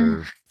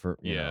voted for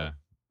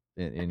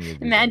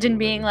Imagine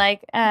being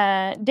like,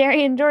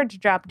 Darian George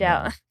dropped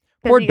out.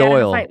 Poor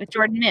Doyle. Fight with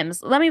Jordan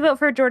Mims. Let me vote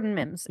for Jordan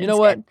Mims. You know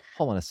what?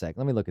 Hold on a sec.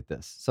 Let me look at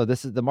this. So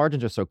the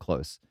margins are so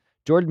close.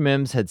 Jordan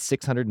Mims had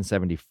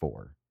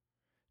 674.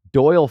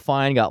 Doyle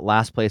Fine got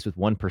last place with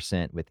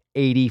 1% with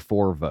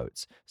 84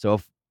 votes. So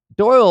if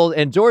Doyle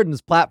and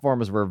Jordan's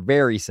platforms were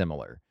very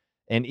similar.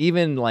 And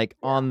even like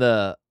on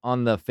the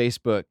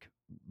Facebook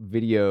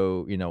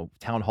video,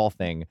 town hall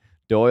thing,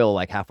 Doyle,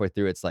 like halfway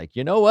through, it's like,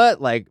 you know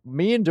what? Like,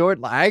 me and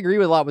Jordan, I agree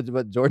with a lot with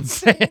what Jordan's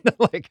saying.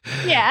 Like,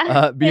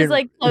 his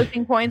like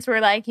closing points were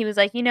like, he was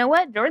like, you know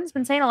what? Jordan's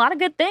been saying a lot of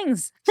good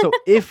things. So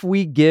if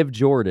we give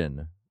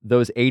Jordan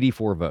those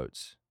 84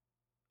 votes,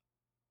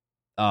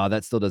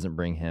 that still doesn't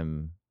bring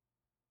him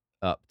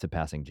up to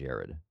passing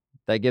Jared.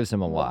 That gives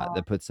him a lot.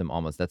 That puts him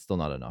almost. That's still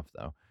not enough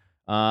though.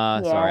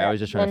 Sorry, I was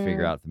just trying to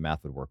figure out if the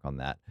math would work on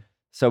that.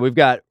 So we've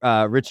got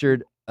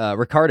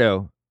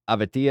Ricardo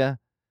Avatia,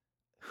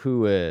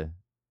 who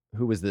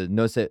was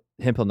the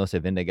Hemphill No Se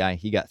Vende guy.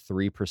 He got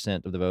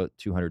 3% of the vote,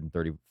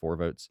 234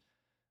 votes.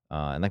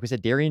 And like we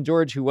said, Darian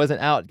George, who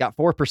wasn't out, got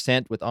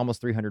 4% with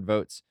almost 300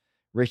 votes.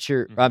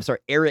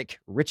 Eric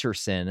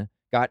Richardson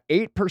got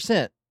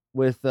 8%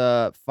 with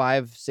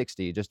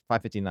 560, just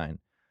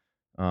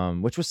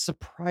 559, which was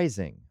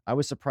surprising. I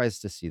was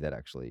surprised to see that,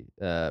 actually.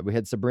 We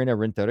had Sabrina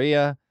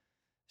Renteria.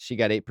 She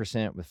got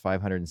 8% with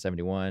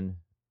 571,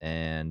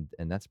 and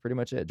that's pretty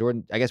much it.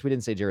 Jordan, I guess we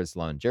didn't say Jared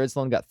Sloan. Jared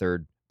Sloan got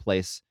third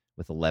place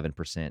with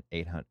 11%,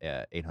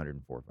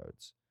 804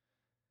 votes.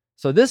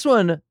 So this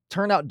one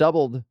turnout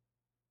doubled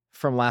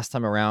from last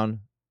time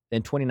around.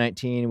 In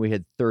 2019, we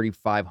had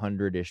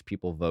 3,500-ish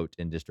people vote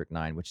in District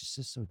 9, which is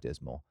just so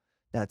dismal.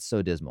 That's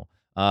so dismal.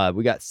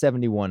 We got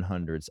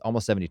 7,100,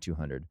 almost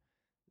 7,200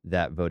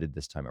 that voted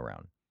this time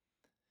around.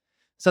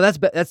 So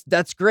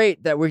that's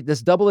great that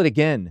let's double it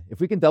again. If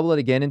we can double it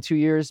again in 2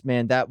 years,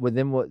 man,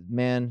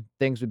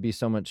 things would be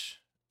so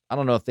much. I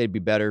don't know if they'd be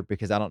better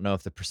because I don't know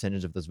if the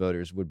percentage of those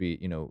voters would be,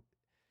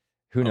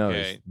 who knows,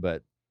 Okay,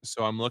 but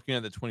so I'm looking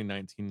at the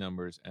 2019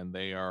 numbers, and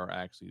they are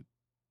actually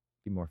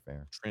be more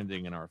fair.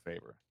 trending in our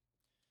favor.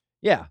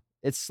 Yeah,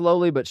 it's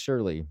slowly but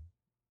surely,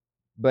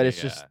 but it's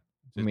just, Yeah,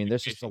 I just mean, be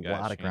there's just a patient, guys.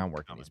 lot of Change is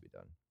groundwork that needs coming. to be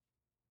done.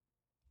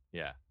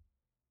 Yeah,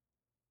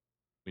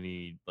 we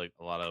need like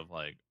a lot of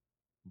like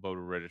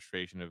voter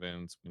registration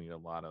events. We need a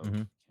lot of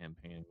Mhm.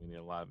 campaign. We need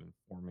a lot of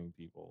informing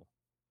people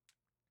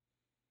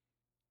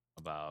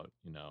about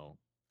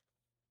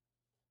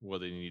what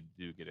they need to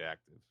do to get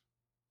active.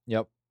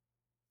 Yep.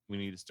 We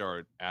need to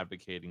start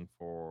advocating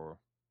for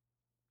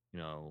you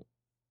know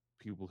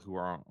people who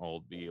aren't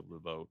old be able to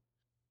vote.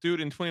 Dude,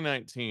 in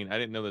 2019, I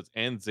didn't know this,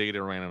 and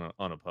Zeta ran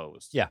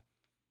unopposed, Yeah.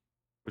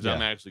 which I'm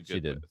Yeah, actually she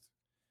good with. did.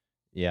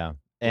 Yeah.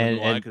 You wanna And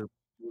know why? and 'Cause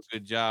it was a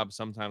good job.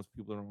 Sometimes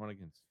people don't run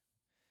against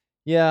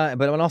yeah,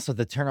 but when also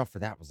the turnout for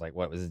that was like,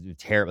 what was it?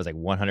 It was like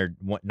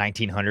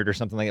 1,900 or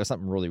something like that.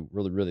 Something really,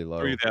 really, really you. low.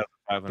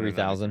 3,593.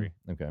 3,000.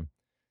 Okay.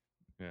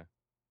 Yeah.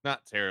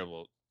 Not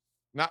terrible.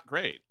 Not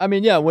great. I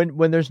mean, yeah,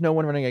 when there's no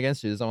one running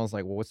against you, it's almost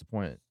like, well, what's the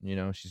point? I Yeah.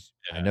 know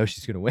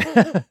she's gonna win.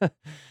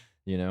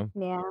 you know?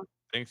 Yeah.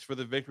 Thanks for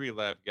the victory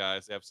lap,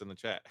 guys. F's in the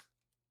chat.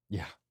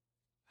 Yeah.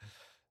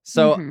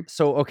 So Mhm.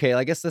 so okay,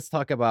 I guess let's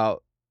talk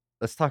about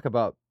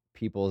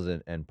Peoples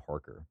and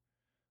Parker.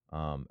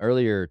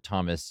 Earlier,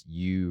 Thomas,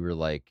 you were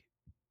like,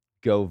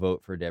 go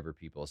vote for Deborah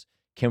Peoples.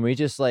 Can we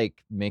just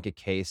like make a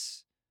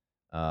case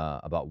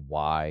about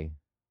why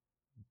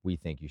we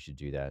think you should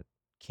do that?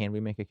 Can we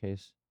make a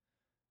case?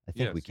 I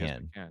think we Yes, we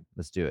can. can.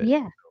 Let's do it.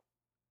 Yeah.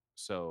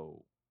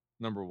 So,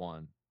 number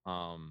one,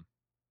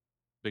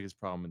 biggest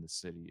problem in the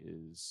city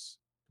is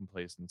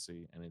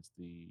complacency, and it's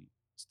the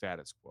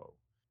status quo.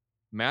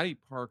 Maddie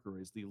Parker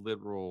is the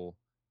literal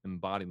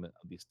embodiment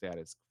of the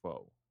status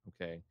quo.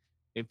 Okay.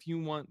 If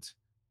you want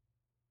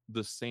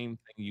the same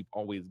thing you've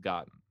always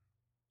gotten,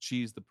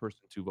 she's the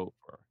person to vote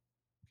for.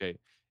 Okay.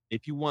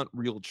 If you want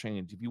real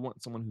change, if you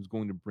want someone who's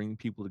going to bring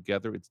people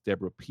together, it's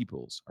Deborah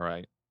Peoples. All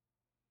right.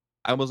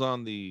 I was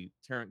on the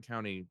Tarrant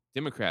County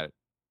Democratic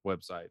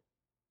website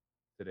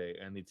today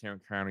and the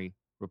Tarrant County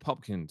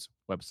Republicans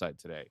website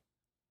today.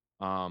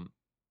 Um,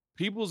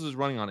 Peoples is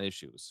running on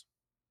issues.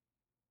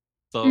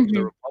 The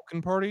Mhm.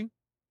 Republican Party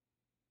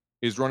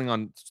is running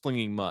on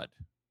slinging mud.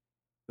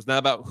 It's not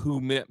about who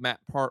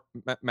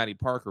Maddie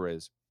Parker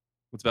is.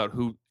 It's about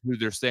who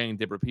they're saying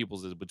Deborah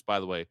Peoples is. Which, by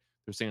the way,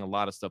 they're saying a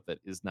lot of stuff that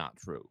is not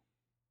true.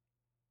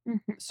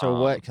 Mhm. So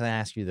what can I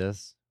ask you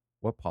this?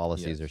 What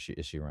policies Yes,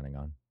 is she running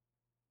on?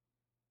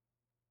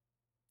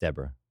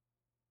 Deborah.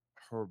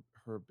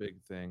 her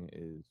big thing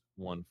is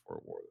one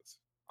Fort Worth.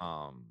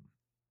 Let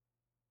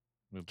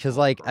me Cause pull up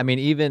like, I her. mean,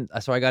 even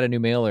so I got a new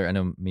mailer. I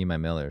know me and my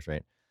mailers,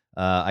 right?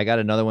 I got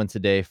another one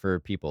today for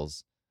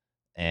Peoples,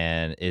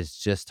 and it's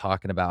just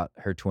talking about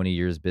her 20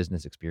 years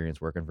business experience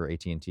working for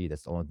AT&T.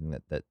 That's the only thing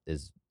that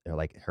is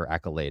like her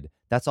accolade.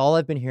 That's all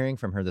I've been hearing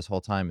from her this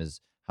whole time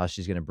is how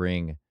she's going to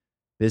bring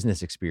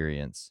business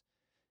experience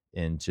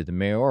into the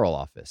mayoral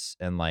office.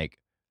 And like,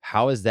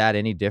 how is that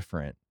any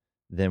different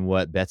than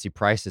what Betsy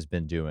Price has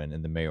been doing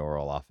in the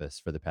mayoral office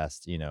for the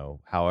past,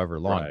 however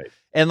long? Right.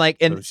 And like,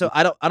 So and so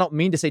I don't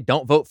mean to say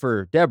don't vote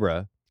for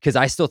Deborah, because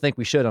I still think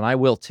we should, and I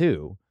will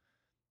too.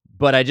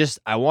 But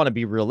I want to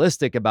be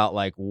realistic about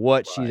like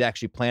what she's right.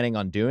 actually planning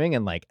on doing.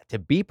 And like, to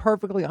be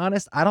perfectly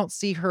honest, I don't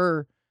see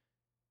her,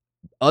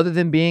 other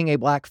than being a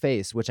black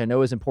face, which I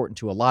know is important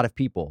to a lot of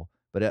people.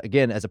 But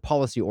again, as a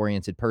policy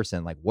oriented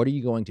person, like, what are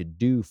you going to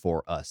do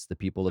for us, the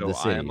people of So the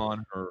city?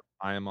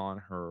 I am on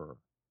her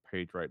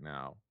page right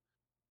now.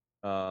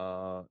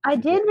 I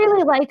She's did looking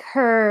really like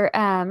her,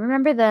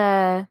 remember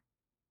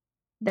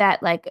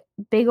that, like,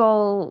 big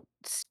old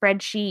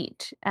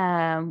spreadsheet,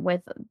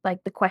 with,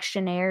 like, the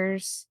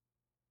questionnaires,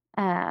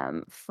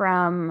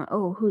 from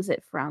who's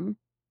it from?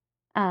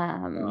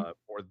 Um,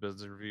 Fourth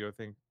Business Review, I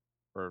think,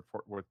 or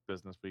Fort Worth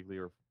Business Weekly,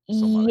 or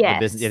somebody. The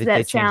business, yes, yeah,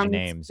 they changed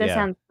names. that Yeah.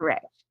 sounds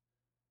correct.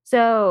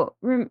 So,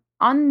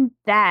 on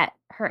that,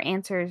 her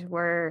answers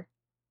were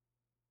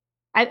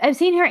I've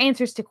seen her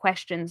answers to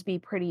questions be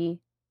pretty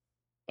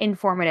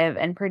informative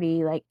and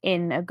pretty, like,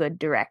 in a good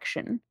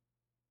direction.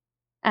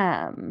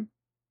 Um,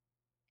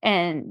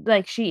 and,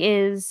 like, she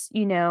is,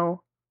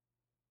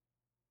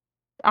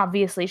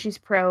 obviously she's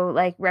pro,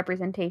 like,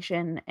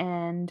 representation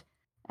and,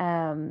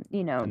 And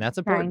that's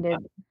trying important.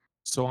 to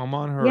So yeah. I'm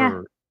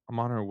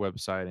on her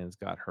website, and it's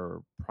got her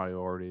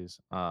priorities.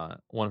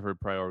 One of her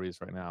priorities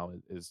right now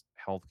is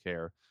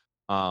healthcare.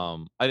 I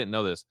didn't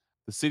know this.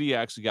 The city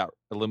actually got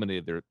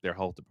eliminated their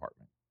health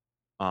department.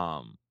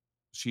 Um,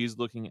 she's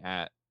looking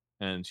at,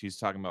 and she's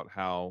talking about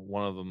how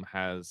one of them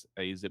has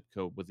a zip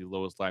code with the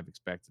lowest life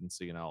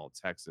expectancy in all of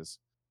Texas.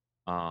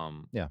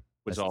 Yeah.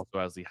 Which That's also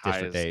has the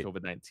District highest 8.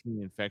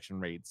 COVID-19 infection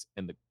rates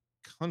in the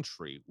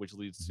country, which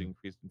leads to Mhm.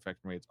 increased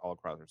infection rates all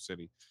across our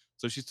city.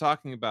 So she's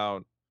talking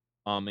about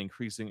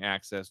increasing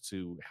access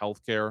to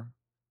healthcare.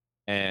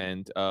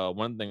 And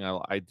one thing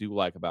I do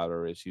like about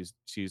her is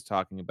she's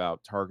talking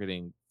about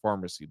targeting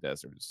pharmacy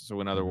deserts.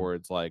 So in other Mhm.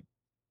 words, like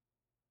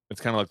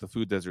it's kind of like the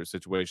food desert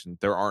situation.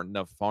 There aren't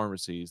enough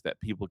pharmacies that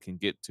people can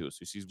get to,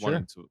 so she's Sure.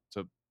 wanting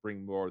to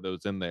bring more of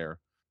those in there,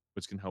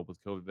 which can help with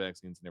COVID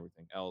vaccines and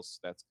everything else.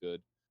 That's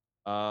good.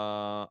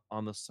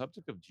 On the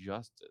subject of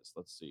justice,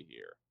 let's see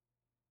here.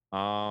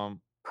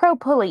 Pro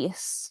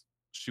police.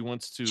 She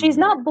wants She's to.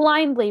 not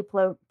blindly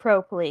pro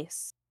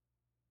police,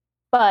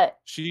 but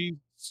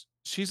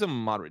She's a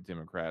moderate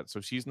Democrat,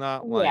 so she's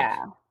not like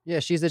yeah. Yeah,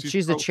 she's the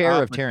she's chair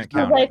pro-cop, of but Tarrant she's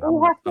not County Like,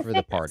 we have to for the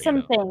fix party.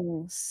 some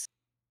things,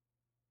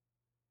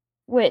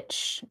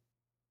 which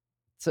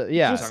So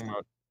yeah, She's just talking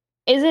about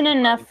isn't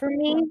enough for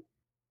me,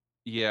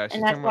 yeah, she's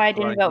and that's talking why I about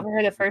didn't providing vote for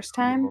her the first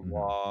under the time.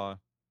 law.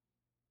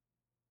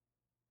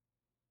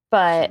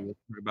 But She was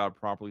talking about a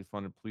properly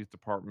funded police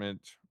department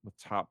with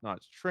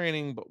top-notch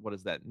training, but what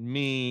does that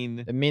mean?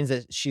 it means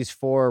that she's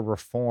for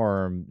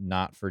reform,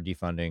 not for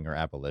defunding or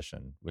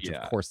abolition. Which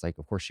Yeah. of course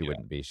she Yeah.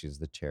 wouldn't be. She's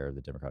the chair of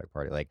the Democratic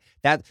Party. Like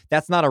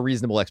that's not a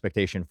reasonable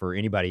expectation for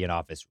anybody in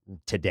office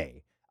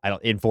today.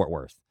 In Fort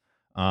Worth.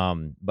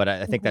 But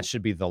I think that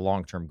should be the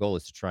long-term goal,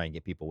 is to try and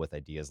get people with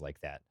ideas like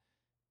that,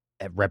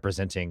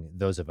 representing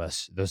those of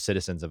us, those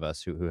citizens of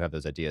us who have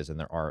those ideas. And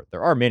there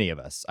are many of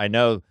us. I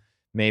know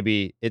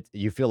maybe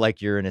you feel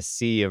like you're in a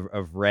sea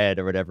of red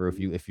or whatever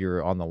if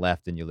you're on the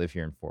left and you live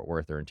here in Fort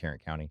Worth or in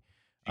Tarrant County.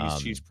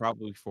 She's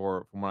probably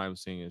from what I'm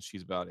seeing is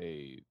she's about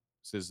a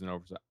citizen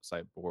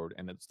oversight board,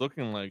 and it's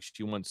looking like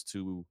she wants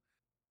to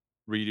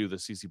redo the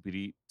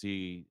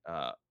CCPD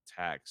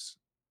tax,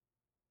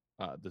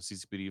 the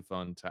CCPD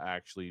fund, to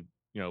actually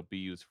be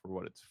used for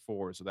what it's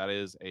for. So that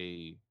is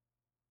an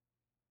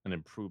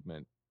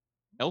improvement.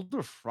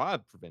 Elder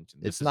fraud prevention.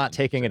 It's not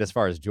taking it as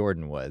far as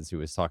Jordan was, who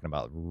was talking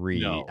about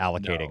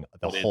reallocating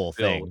the whole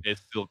thing.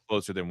 It's still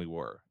closer than we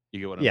were.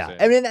 You get what I'm saying?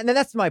 Yeah, I mean, and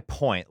that's my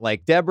point.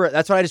 Like, Deborah,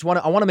 that's what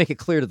I want to make it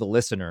clear to the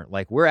listener.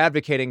 Like, we're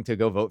advocating to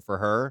go vote for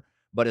her,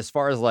 but as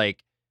far as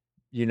like,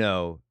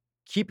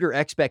 keep your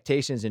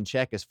expectations in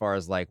check as far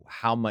as like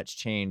how much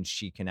change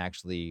she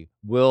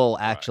will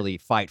actually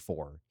fight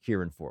for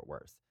here in Fort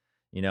Worth.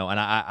 And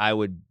I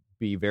would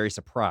be very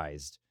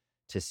surprised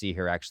to see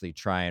her actually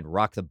try and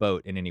rock the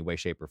boat in any way,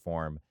 shape, or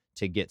form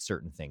to get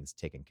certain things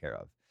taken care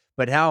of.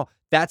 But how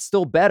that's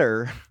still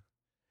better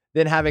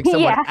than having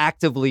someone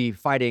actively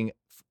fighting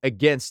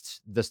against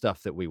the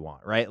stuff that we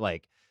want, right?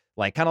 Like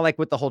kind of like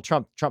with the whole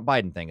Trump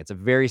Biden thing. It's a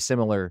very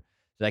similar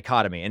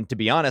dichotomy. And to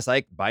be honest,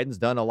 Biden's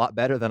done a lot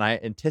better than I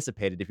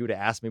anticipated. If you would have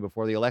asked me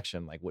before the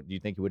election, like, what do you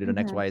think he would have done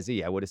X, Y,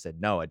 Z? I would have said,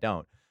 no, I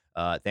don't.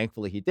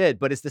 Thankfully he did,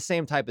 but it's the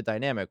same type of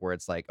dynamic where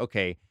it's like,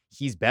 okay,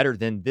 he's better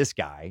than this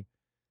guy.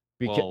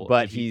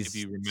 But if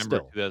you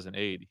remember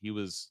 2008,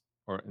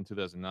 or in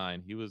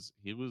 2009, he was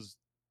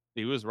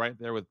right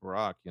there with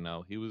Barack.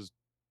 He was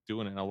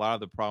doing it. And a lot of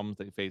the problems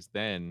they faced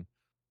then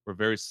were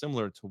very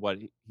similar to what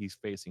he's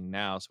facing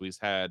now. So he's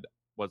had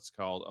what's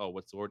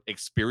the word?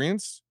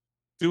 Experience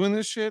doing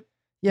this shit.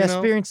 Yeah,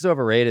 experience is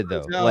overrated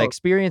though. Like,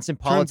 experience in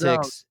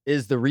politics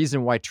is the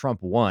reason why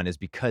Trump won, is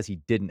because he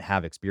didn't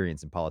have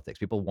experience in politics.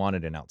 People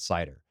wanted an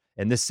outsider.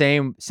 And the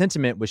same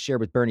sentiment was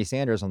shared with Bernie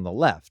Sanders on the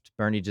left.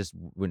 Bernie just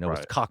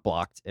was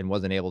cock-blocked and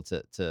wasn't able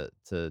to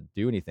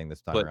do anything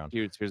this time around.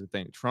 Here's the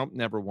thing. Trump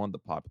never won the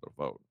popular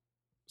vote.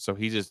 So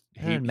he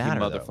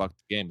motherfucked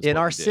the game. In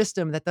our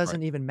system, that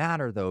doesn't even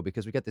matter though,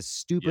 because we got this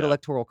stupid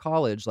electoral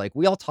college. Like,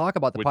 we all talk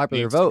about the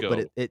popular vote,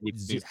 but it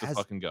needs to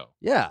fucking go.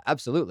 Yeah,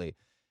 absolutely.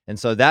 And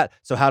so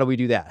how do we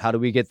do that? How do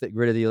we get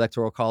rid of the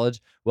electoral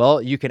college?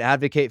 Well, you can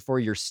advocate for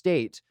your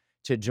state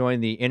to join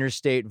the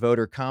Interstate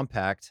Voter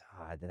Compact.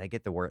 Did I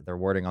get their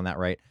wording on that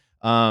right?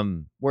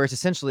 Where it's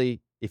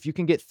essentially, if you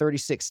can get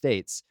 36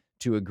 states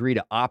to agree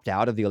to opt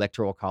out of the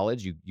electoral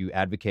college, you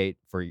advocate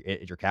for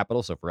your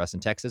capital. So for us in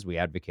Texas, we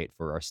advocate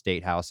for our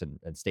state house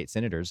and state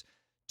senators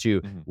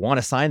to want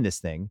to sign this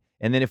thing.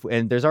 And then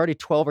and there's already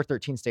 12 or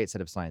 13 states that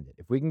have signed it.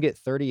 If we can get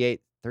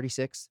 38,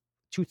 36,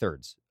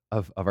 2/3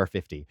 of our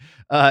 50,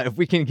 if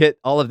we can get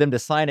all of them to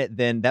sign it,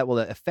 then that will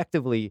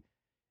effectively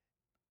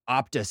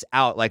opt us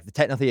out. Like, the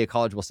technically a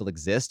college will still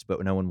exist,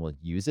 but no one will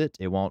use it.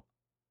 It won't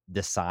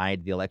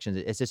decide the elections.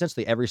 It's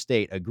essentially every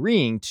state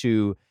agreeing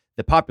to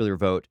the popular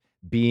vote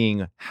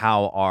being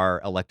how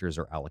our electors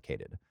are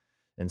allocated.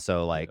 And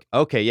so, like,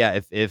 okay,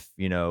 yeah, if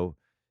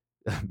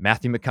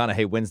Matthew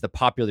McConaughey wins the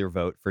popular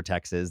vote for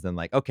Texas, then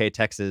like, okay,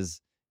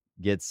 Texas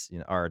gets,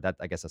 or that,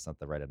 I guess that's not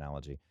the right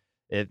analogy.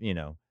 If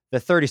the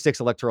 36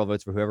 electoral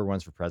votes for whoever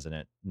runs for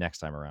president next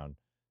time around,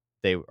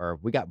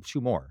 we got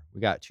two more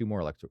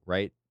electoral,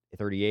 right?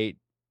 38.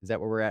 Is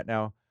that where we're at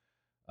now?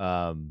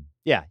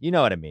 Yeah, you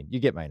know what I mean. You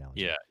get my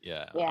analogy.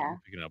 Yeah. I'm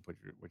picking up what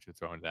you're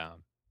throwing down.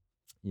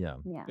 Yeah.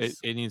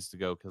 It needs to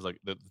go, because like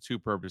the two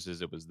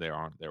purposes it was there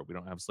aren't there. We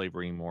don't have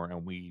slavery anymore,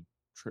 and we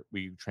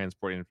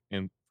transport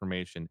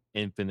information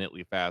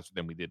infinitely faster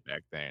than we did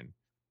back then.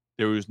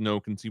 There was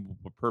no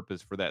conceivable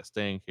purpose for that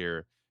staying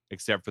here,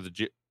 except for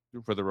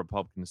the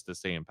Republicans to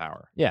stay in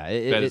power. Yeah,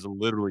 that is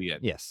literally it.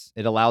 Yes,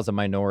 it allows a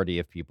minority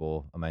of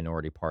people, a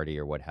minority party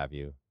or what have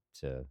you,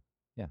 to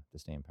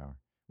stay in power.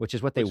 which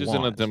is what they Which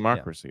want. isn't a Yeah.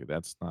 democracy.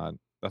 That's not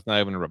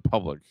even a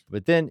republic.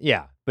 But then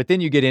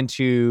you get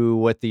into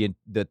what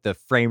the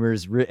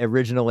framers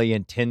originally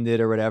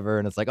intended or whatever,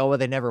 and it's like, oh well,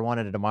 they never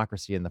wanted a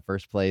democracy in the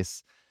first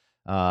place.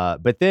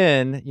 But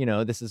then,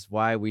 this is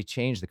why we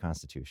changed the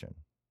Constitution,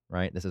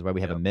 right? This is why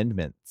we have Yep.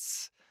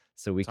 amendments,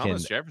 so we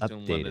Thomas can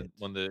Jefferson update it.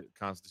 won the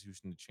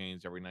Constitution to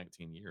change every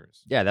 19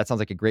 years. Yeah, that sounds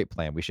like a great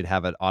plan. We should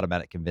have an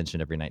automatic convention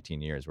every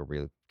 19 years where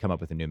we come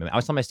up with a new amendment. I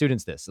was telling my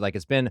students this, like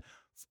it's been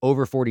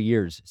over 40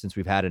 years since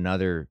we've had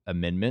another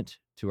amendment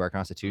to our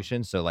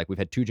Constitution. So like we've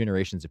had 2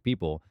 generations of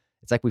people.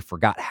 It's like we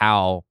forgot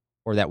how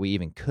or that we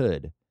even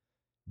could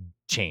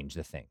change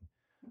the thing.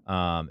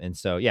 And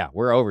so, yeah,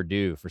 we're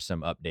overdue for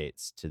some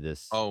updates to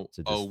this.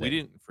 We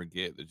didn't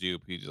forget the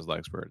GOP just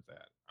likes where it's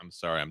at. I'm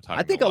sorry, I'm talking.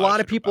 I think a lot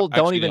of people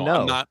don't even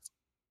know.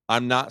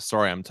 I'm not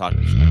sorry. I'm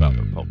talking about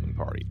the Republican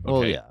Party. Okay,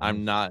 Well, yeah.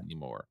 I'm not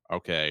anymore.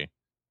 Okay,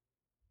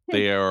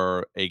 they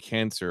are a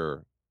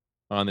cancer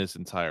on this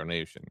entire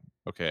nation.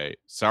 Okay,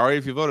 sorry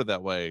if you voted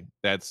that way.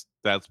 That's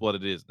what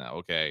it is now.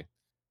 Okay,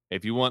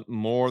 if you want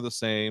more of the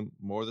same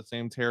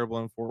terrible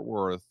in Fort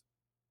Worth,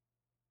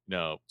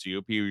 no,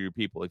 GOP or your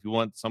people. If you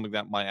want something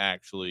that might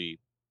actually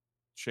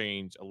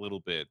change a little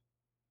bit,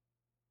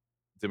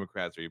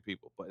 Democrats are your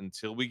people. But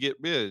until we get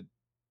rid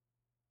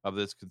of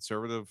this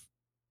conservative,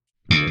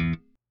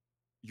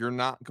 you're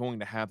not going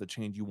to have the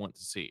change you want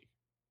to see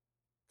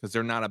because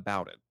they're not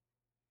about it.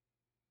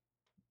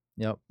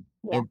 Yep.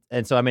 Yeah.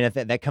 And so, I mean,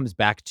 that comes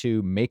back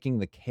to making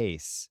the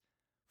case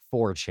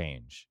for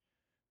change,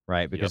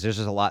 right? Because there's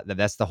just a lot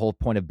that's the whole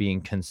point of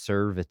being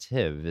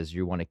conservative is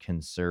you want to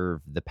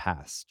conserve the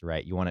past,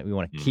 right? We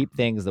want to keep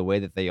things the way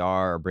that they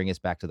are or bring us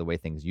back to the way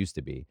things used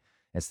to be.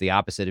 It's the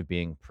opposite of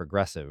being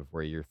progressive,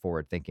 where you're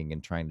forward thinking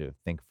and trying to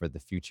think for the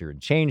future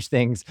and change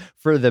things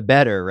for the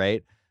better,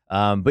 right?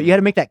 But you got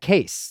to make that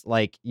case.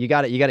 Like you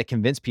got to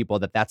convince people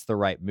that that's the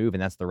right move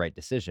and that's the right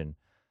decision.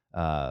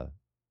 And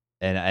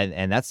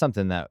that's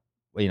something that,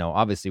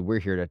 obviously we're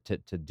here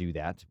to do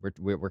that.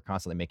 We're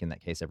constantly making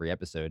that case every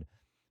episode,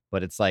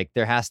 but it's like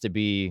there has to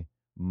be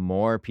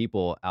more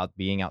people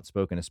being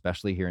outspoken,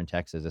 especially here in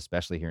Texas,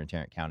 especially here in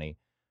Tarrant County,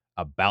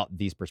 about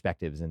these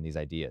perspectives and these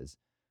ideas.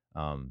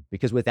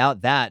 Because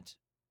without that,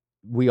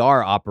 we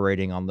are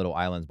operating on little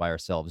islands by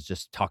ourselves,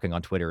 just talking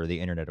on Twitter or the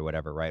internet or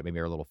whatever, right? Maybe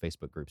our little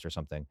Facebook groups or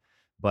something,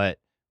 but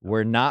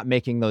we're not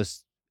making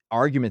those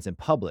arguments in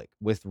public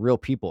with real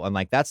people. And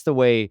like, that's the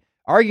way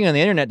arguing on the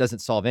internet doesn't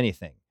solve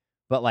anything,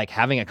 but like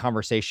having a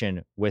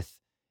conversation with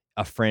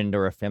a friend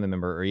or a family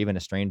member or even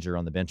a stranger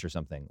on the bench or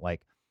something.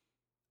 Like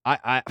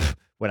I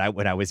when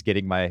I was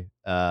getting my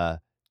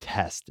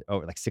test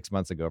over like 6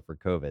 months ago for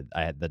COVID,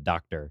 I had the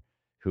doctor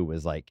who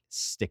was like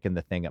sticking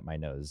the thing up my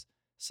nose,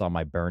 saw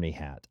my Bernie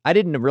hat. I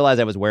didn't realize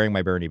I was wearing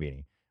my Bernie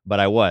beanie, but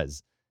I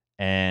was.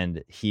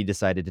 And he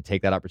decided to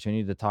take that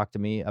opportunity to talk to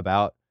me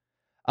about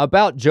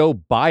Joe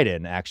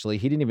Biden. Actually,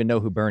 he didn't even know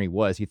who Bernie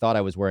was. He thought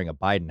I was wearing a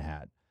Biden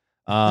hat.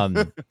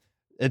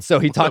 And so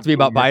he talked to me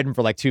about Biden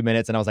for like 2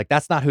 minutes, and I was like,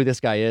 that's not who this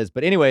guy is.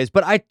 But anyways,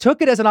 I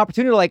took it as an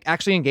opportunity to like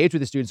actually engage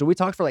with the student. So we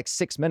talked for like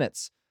 6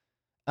 minutes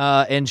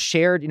and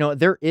shared,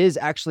 there is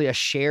actually a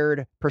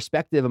shared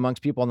perspective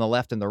amongst people on the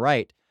left and the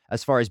right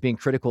as far as being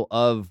critical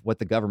of what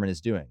the government is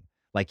doing.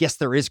 Like, yes,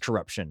 there is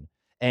corruption.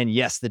 And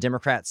yes, the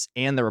Democrats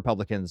and the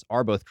Republicans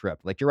are both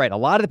corrupt. Like, you're right. A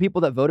lot of the people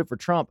that voted for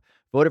Trump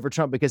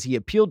because he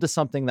appealed to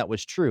something that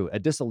was true, a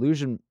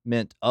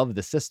disillusionment of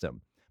the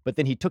system. But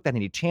then he took that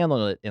and he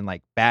channeled it in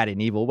like bad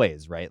and evil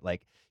ways, right?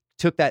 Like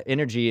took that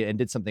energy and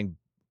did something,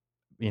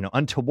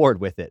 untoward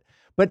with it.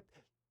 But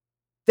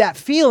that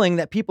feeling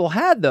that people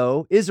had,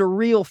 though, is a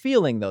real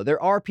feeling, though.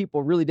 There are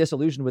people really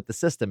disillusioned with the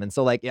system. And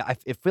so, like, I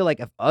feel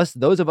like if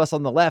those of us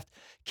on the left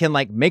can,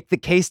 like, make the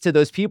case to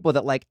those people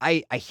that, like,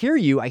 I hear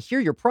you, I hear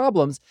your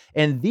problems,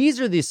 and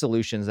these are the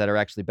solutions that are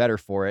actually better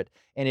for it.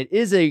 And it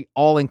is a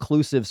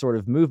all-inclusive sort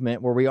of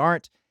movement where we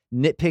aren't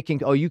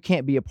nitpicking, oh, you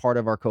can't be a part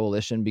of our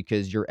coalition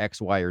because you're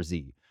X, Y, or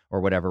Z. Or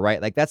whatever, right?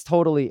 Like that's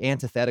totally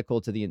antithetical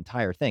to the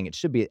entire thing. It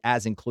should be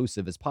as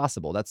inclusive as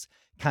possible. That's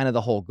kind of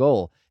the whole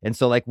goal. And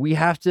so like we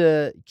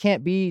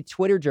can't be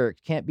Twitter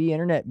jerks, can't be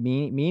internet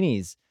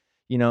meanies,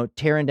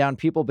 tearing down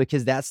people,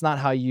 because that's not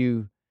how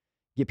you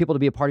get people to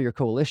be a part of your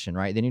coalition,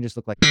 right? Then you just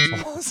look like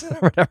assholes or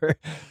whatever.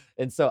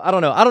 And so I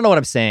don't know what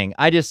I'm saying.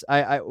 I just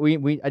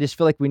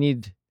feel like we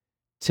need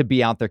to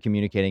be out there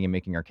communicating and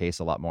making our case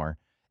a lot more,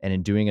 and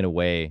in doing it in a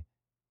way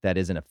that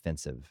isn't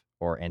offensive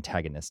or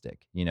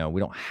antagonistic. We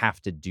don't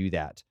have to do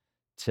that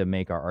to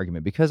make our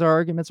argument, because our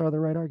arguments are the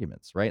right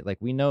arguments, right? Like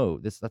we know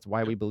this, that's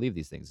why we believe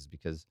these things, is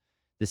because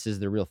this is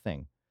the real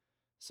thing.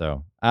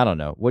 So I don't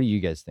know. What do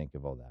you guys think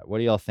of all that? What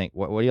do y'all think?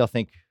 What do y'all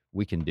think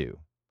we can do?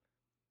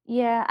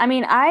 Yeah, I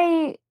mean,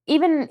 I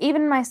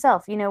even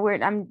myself,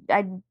 I'm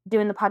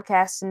doing the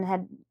podcast and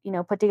had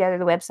put together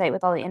the website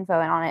with all the info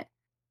and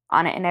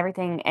on it and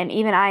everything, and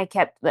even I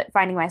kept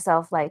finding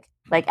myself like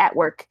at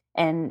work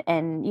and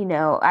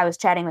I was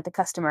chatting with the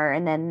customer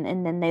and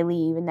then they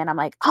leave, and then I'm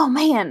like, oh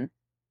man,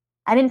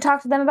 I didn't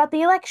talk to them about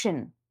the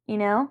election,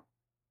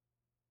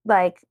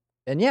 like.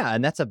 And yeah,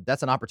 and that's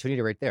an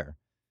opportunity right there.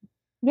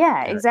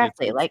 Yeah, Yeah,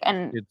 exactly. Like,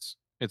 and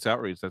it's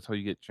outrage. That's how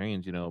you get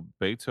change. You know,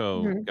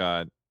 Beto mhm,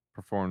 got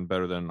performed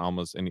better than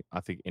almost any, I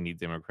think, any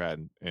Democrat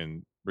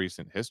in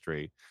recent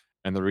history.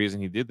 And the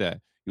reason he did that,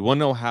 you want to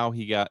know how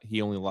he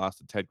only lost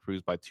to Ted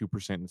Cruz by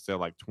 2% instead of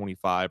like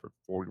 25 or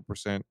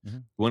 40%. Mhm.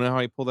 You want to know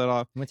how he pulled that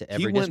off? He went to He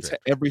every went to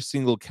district. every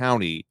single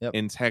county Yep.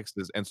 in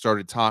Texas and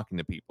started talking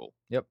to people,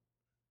 Yep.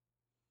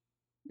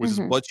 which is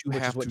mhm, what you Which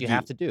is have what to you do.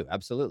 have to do.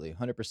 Absolutely.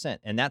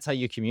 100%. And that's how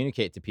you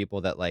communicate to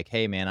people that like,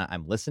 hey man,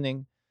 I'm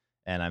listening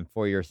and I'm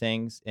for your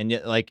things. And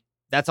yet, like,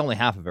 that's only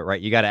half of it, right?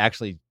 You got to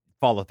actually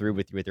follow through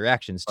with your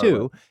actions Right, right.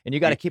 too. And you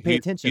got to keep pay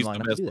attention He's long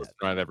the enough to best do that.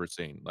 listener I've ever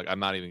seen. Like, I'm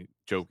not even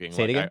joking.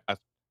 Say it Like, again.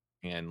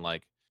 and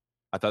like,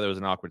 I thought there was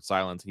an awkward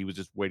silence. He was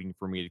just waiting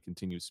for me to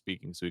continue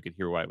speaking so he could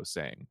hear what I was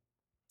saying.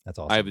 That's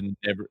awesome.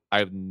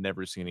 I've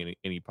never seen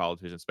any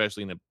politician,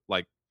 especially in a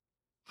like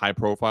high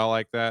profile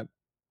like that,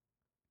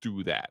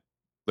 do that.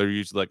 They're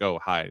usually like, "Oh,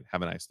 hi,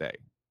 have a nice day."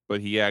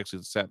 But he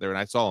actually sat there and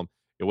I saw him.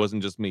 It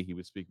wasn't just me. He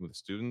was speaking with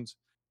students.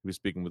 He was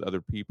speaking with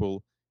other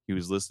people. He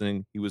was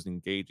listening. He was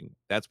engaging.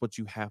 That's what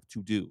you have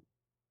to do.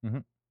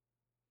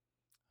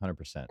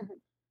 100%. mhm.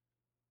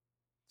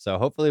 So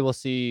hopefully we'll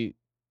see,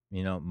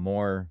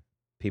 more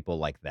people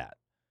like that,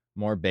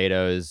 more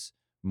Betos,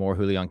 more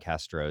Julian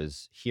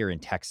Castros here in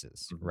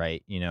Texas, Mhm.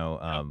 right?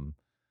 Yep.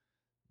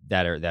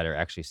 That are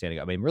actually standing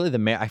up. I mean, really, the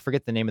mayor, I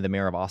forget the name of the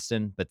mayor of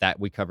Austin, but that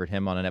we covered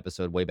him on an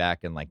episode way back,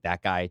 and like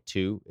that guy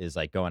too is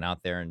like going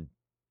out there and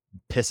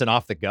pissing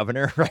off the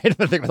governor, right?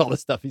 I think with all the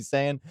stuff he's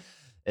saying.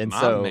 And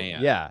My so,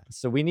 man. yeah,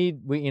 so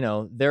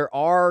there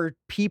are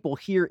people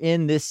here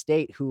in this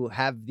state who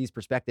have these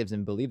perspectives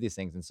and believe these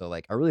things. And so,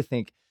 like, I really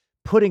think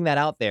putting that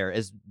out there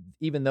is,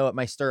 even though it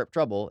might stir up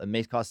trouble and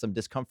may cause some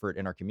discomfort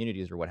in our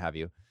communities or what have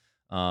you,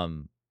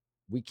 um,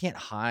 we can't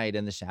hide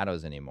in the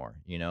shadows anymore.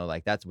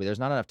 Like there's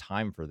not enough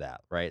time for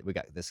that, right? We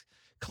got this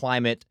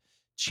climate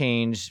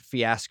change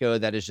fiasco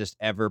that is just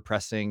ever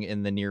pressing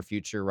in the near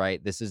future,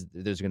 right? There's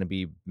going to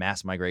be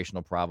mass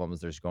migrational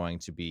problems. There's going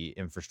to be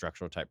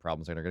infrastructural type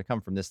problems that are going to come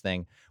from this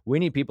thing. We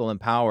need people in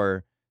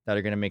power that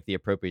are going to make the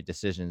appropriate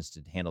decisions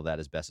to handle that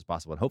as best as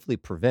possible and hopefully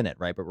prevent it,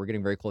 right? But we're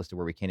getting very close to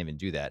where we can't even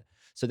do that.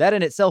 So that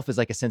in itself is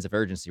like a sense of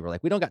urgency. We're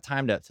like, we don't got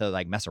time to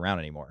like mess around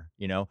anymore.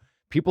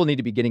 People need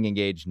to be getting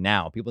engaged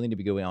now. People need to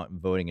be going out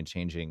and voting and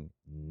changing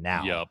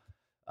now. Yep.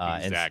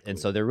 And Exactly.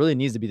 so there really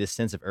needs to be this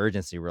sense of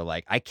urgency where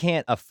like I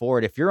can't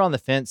afford, if you're on the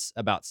fence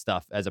about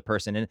stuff as a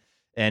person,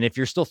 and if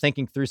you're still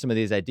thinking through some of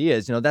these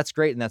ideas, that's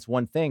great and that's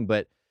one thing,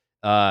 but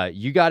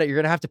you're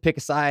gonna have to pick a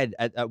side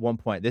at one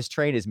point. This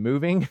train is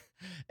moving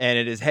and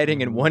it is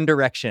heading in Mhm. one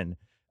direction.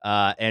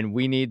 And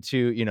we need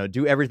to,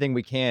 do everything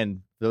we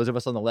can, those of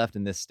us on the left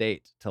in this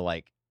state, to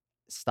like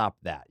stop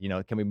that.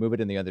 Can we move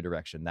it in the other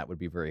direction? That would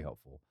be very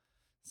helpful.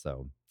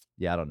 So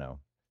yeah, I don't know.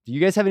 Do you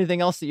guys have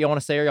anything else that you want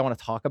to say or you want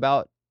to talk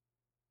about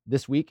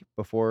this week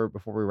before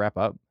we wrap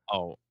up?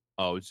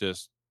 It's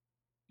just,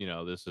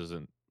 this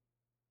isn't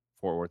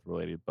Fort Worth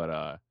related,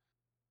 but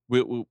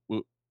we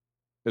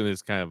and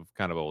it's kind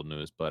of old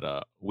news,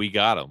 but we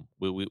got him.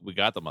 We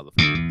got the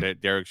motherfucker.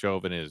 Derek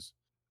Chauvin is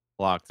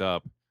locked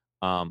up.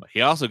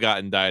 He also got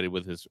indicted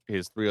with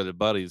his three other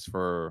buddies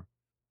for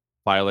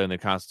violating the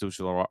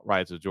constitutional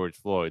rights of George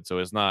Floyd. So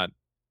it's not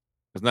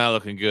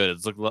looking good.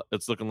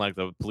 It's looking like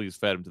the police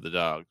fed him to the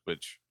dogs,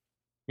 which,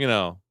 you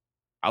know,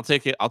 I'll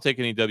take it. I'll take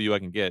any W I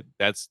can get.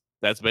 That's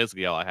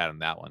basically all I had on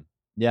that one.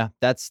 Yeah,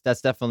 that's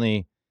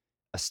definitely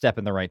a step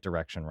in the right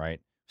direction, right?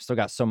 Still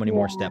got so many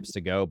more Yeah. steps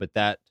to go, but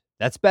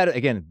that's better,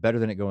 again, better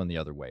than it going the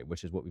other way,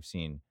 which is what we've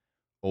seen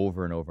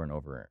over and over and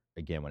over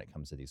again when it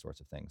comes to these sorts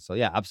of things. So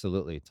yeah,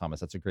 absolutely, Thomas,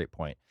 that's a great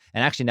point.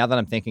 And actually, now that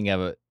I'm thinking of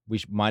it,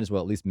 might as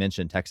well at least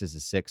mention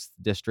Texas's 6th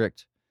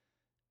district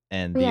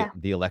and the Yeah.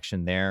 the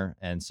election there.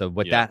 And so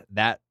what Yeah.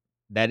 that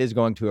is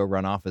going to a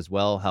runoff as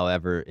well.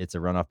 However, it's a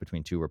runoff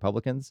between 2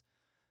 Republicans.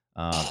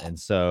 And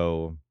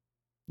so,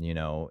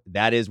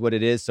 that is what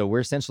it is. So we're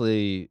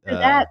essentially So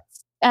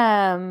that's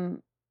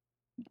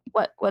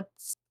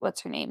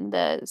what's her name?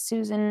 The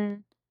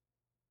Susan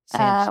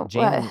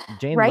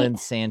Jane right? Lynn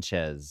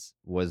Sanchez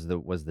was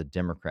the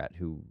Democrat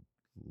who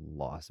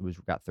lost.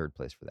 Got 3rd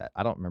place for that.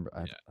 I don't remember.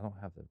 Yeah. I don't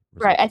have the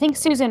Right. results I in think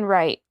front of me. Susan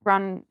Wright,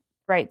 Ron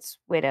Wright's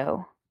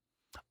widow,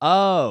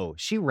 Oh,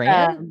 she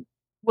ran?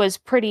 was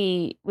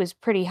pretty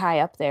high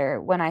up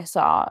there when I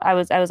saw. I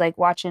was like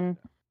watching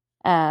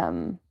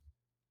the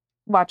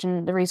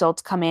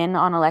results come in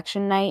on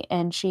election night,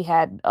 and she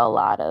had a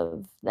lot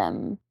of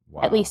them,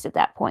 Wow. at least at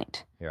that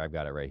point. Here, I've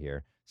got it right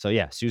here. So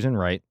yeah, Susan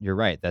Wright, you're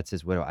right. That's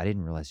his widow. I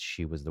didn't realize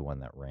she was the one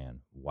that ran.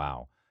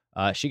 Wow.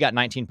 She got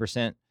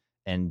 19%,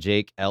 and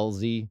Jake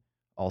Elzy,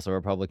 also a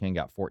Republican,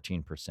 got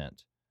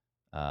 14%.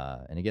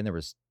 And again, there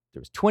was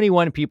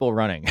 21 people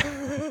running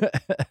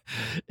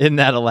in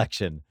that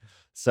election.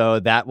 So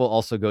that will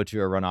also go to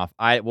a runoff.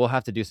 We'll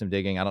have to do some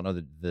digging. I don't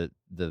know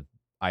the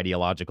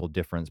ideological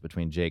difference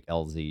between Jake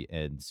Elzy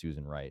and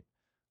Susan Wright,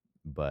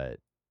 but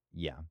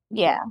yeah.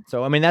 Yeah.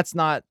 So I mean, that's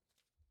not.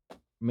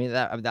 I mean,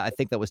 I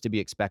think that was to be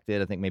expected.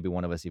 I think maybe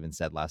one of us even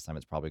said last time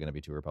it's probably going to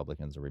be 2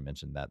 Republicans, or we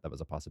mentioned that was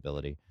a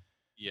possibility.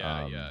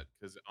 Yeah.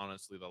 Because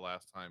honestly, the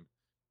last time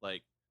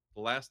Like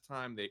the last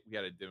time we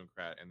had a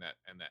Democrat in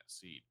that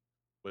seat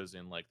was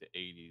in like the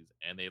 80s,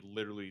 and they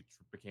literally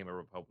became a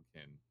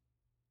Republican.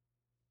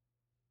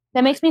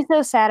 That makes Like, me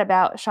so sad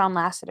about Sean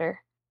Lasseter,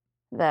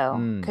 though,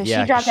 because Yeah, she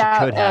 'cause dropped she out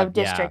could have, of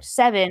District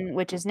 7,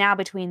 which is now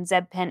between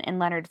Zeb Pent and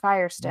Leonard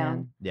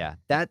Firestone. Yeah,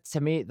 that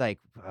to me, like,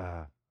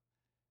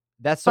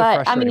 that's so But I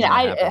frustrating mean, when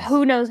that happens.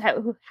 who knows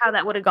how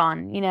that would have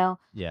gone, you know?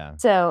 Yeah,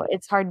 So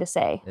it's hard to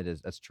say. it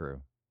is. That's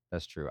true.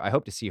 That's true. I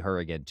hope to see her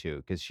again too,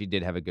 because she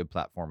did have a good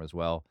platform as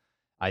well.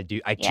 I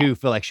Yeah. too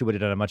feel like she would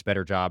have done a much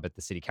better job at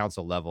the city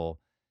council level.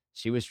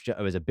 It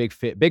was a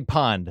big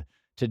pond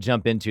to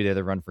jump into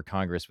to run for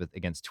Congress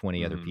against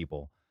 20 other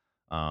people.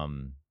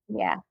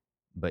 Yeah.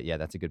 But yeah,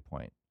 that's a good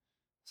point.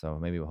 So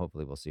maybe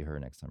hopefully we'll see her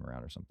next time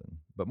around or something.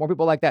 But more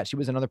people like that. She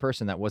was another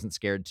person that wasn't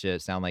scared to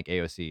sound like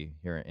AOC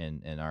here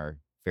in our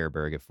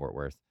Fairburg at Fort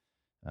Worth.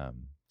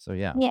 So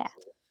yeah. Yeah.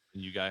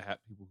 you gotta have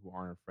people who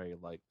aren't afraid.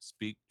 Like,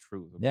 speak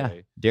truth. Yeah.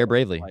 Okay. Dare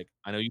bravely. Like,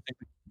 I know you think,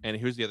 and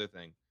here's the other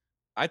thing.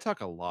 I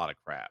talk a lot of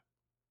crap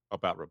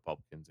about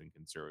Republicans and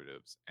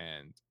conservatives,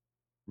 and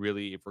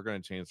really, if we're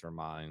going to change their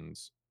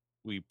minds,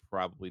 we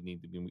probably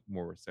need to be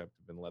more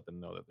receptive and let them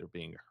know that they're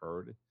being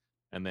heard,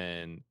 and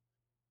then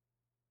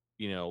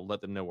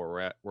let them know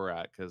where we're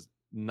at, because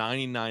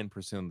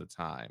 99% of the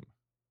time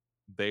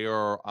they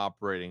are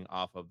operating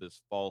off of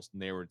this false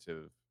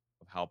narrative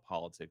of how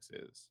politics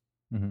is.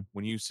 Mhm.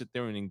 When you sit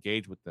there and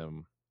engage with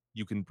them,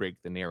 you can break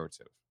the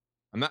narrative.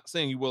 I'm not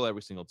saying you will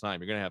every single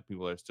time. You're going to have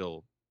people that are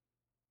still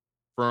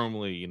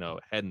firmly,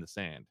 head in the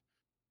sand.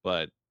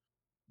 But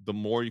the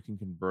more you can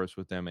converse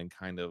with them and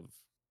kind of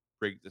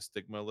break the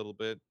stigma a little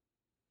bit,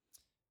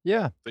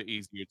 Yeah. the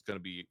easier it's going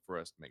to be for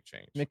us to make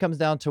change. And it comes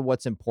down to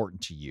what's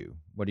important to you.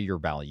 What are your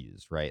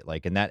values, right?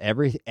 Like, and that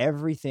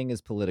everything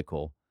is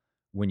political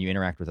when you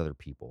interact with other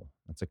people.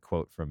 That's a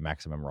quote from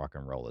Maximum Rock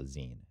and Roll, a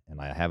zine,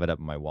 and I have it up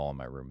on my wall in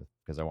my room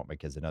because I want my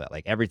kids to know that.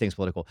 Like, everything's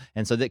political,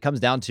 and so that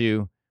comes down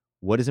to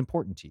what is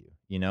important to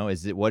you.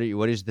 Is it what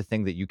is the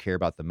thing that you care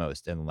about the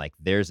most? And like,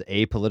 there's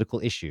a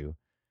political issue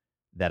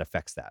that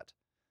affects that.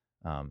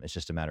 It's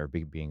just a matter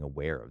of being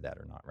aware of that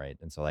or not, right?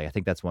 And so, like, I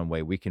think that's one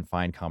way we can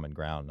find common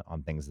ground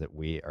on things that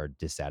we are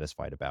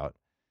dissatisfied about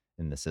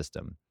in the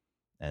system.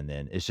 And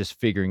then it's just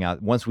figuring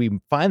out, once we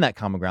find that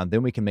common ground,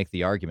 then we can make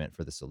the argument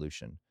for the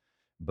solution.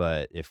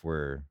 But if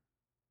we're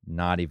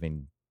not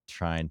even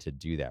trying to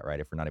do that, right?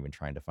 If we're not even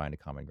trying to find a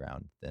common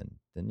ground, then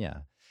yeah.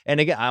 And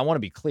again, I want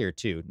to be clear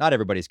too. Not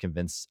everybody's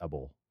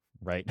convincible,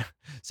 right?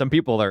 Some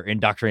people are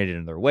indoctrinated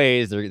in their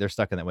ways. They're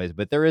stuck in that ways.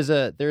 But there is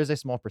a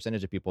small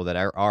percentage of people that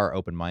are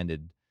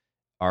open-minded,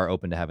 are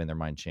open to having their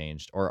mind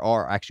changed, or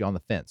are actually on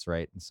the fence,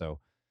 right? And so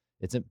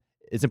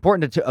it's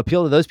important to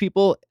appeal to those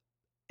people.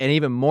 And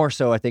even more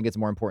so, I think it's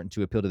more important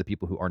to appeal to the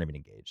people who aren't even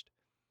engaged,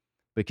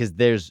 because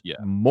there's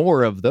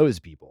more of those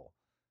people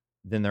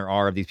than there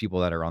are of these people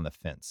that are on the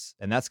fence.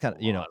 And that's kind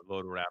of,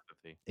 voter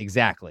apathy.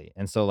 Exactly.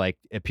 And so, like,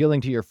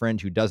 appealing to your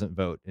friend who doesn't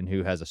vote and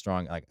who has a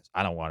strong, like,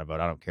 I don't want to vote,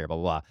 I don't care, blah,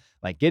 blah, blah.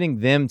 Like, getting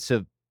them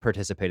to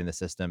participate in the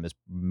system is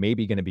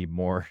maybe going to be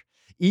more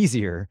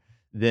easier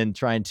than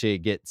trying to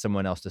get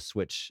someone else to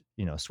switch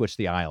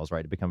the aisles,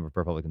 right? To become a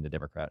Republican to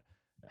Democrat.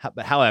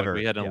 But however,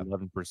 we had an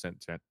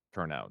 11%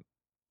 turnout.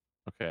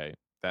 Okay.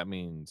 That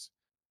means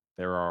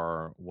there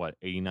are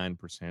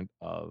 89%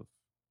 of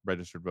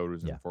registered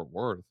voters in Fort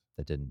Worth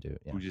that didn't do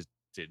it. Yeah. Who just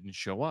didn't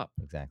show up.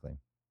 Exactly.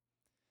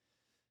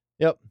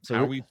 Yep. So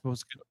how are we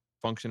supposed to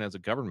function as a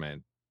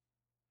government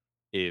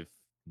if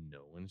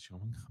no one's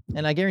showing up?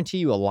 And I guarantee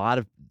you,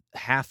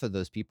 half of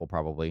those people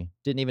probably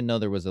didn't even know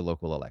there was a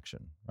local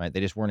election, right? They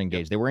just weren't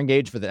engaged. They were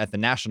engaged at the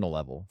national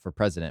level for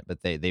president,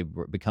 but they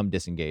become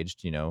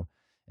disengaged,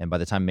 and by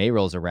the time May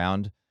rolls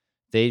around,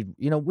 they,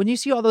 when you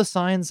see all those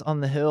signs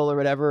on the Hill or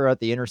whatever, or at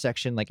the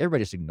intersection, like,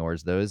 everybody just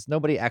ignores those.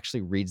 Nobody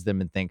actually reads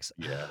them and thinks,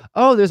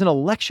 oh, there's an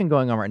election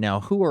going on right now.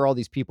 Who are all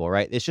these people,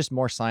 right? It's just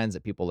more signs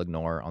that people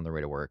ignore on their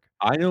way to work.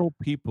 I know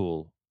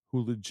people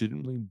who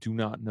legitimately do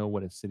not know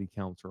what a city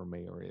council or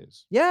mayor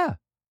is. Yeah,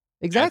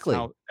 exactly.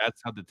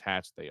 That's how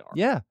detached they are.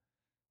 Yeah.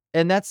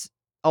 And that's,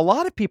 a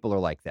lot of people are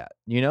like that,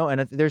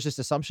 and there's this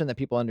assumption that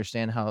people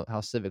understand how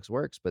civics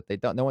works, but they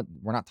don't know.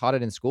 We're not taught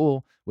it in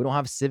school. We don't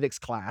have civics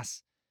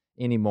class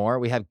anymore.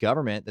 We have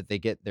government that they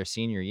get their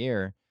senior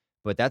year,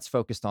 but that's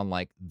focused on,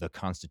 like, the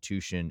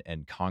Constitution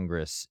and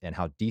Congress and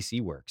how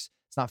DC works.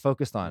 It's not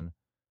focused on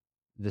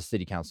the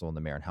city council and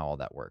the mayor and how all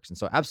that works. And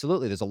so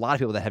absolutely, there's a lot of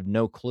people that have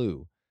no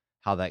clue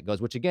how that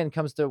goes, which again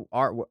comes to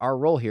our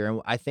role here.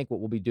 And I think what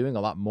we'll be doing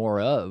a lot more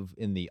of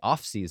in the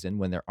off season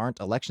when there aren't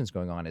elections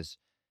going on is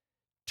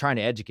trying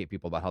to educate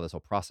people about how this whole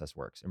process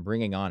works and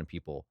bringing on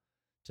people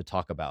to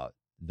talk about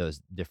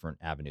those different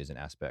avenues and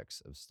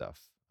aspects of stuff.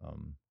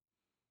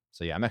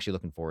 So yeah, I'm actually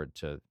looking forward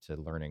to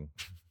learning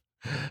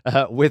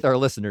with our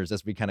listeners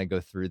as we kind of go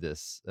through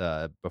this,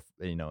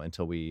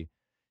 until we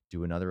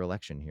do another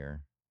election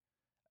here.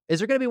 Is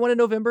there going to be one in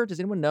November? Does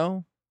anyone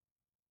know?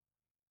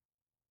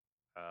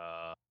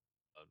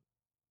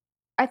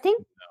 I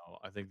think no.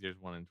 I think there's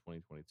one in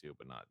 2022,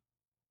 but not.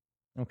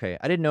 Okay,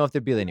 I didn't know if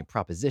there'd be any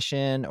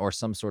proposition or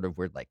some sort of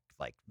weird like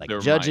like There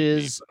might be,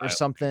 judges but I or don't think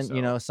something, so.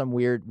 you know, some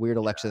weird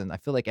election. I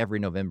feel like every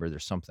November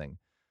there's something,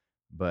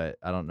 but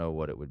I don't know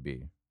what it would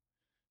be.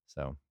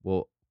 So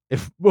we'll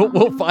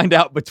find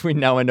out between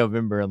now and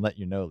November and let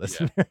you know,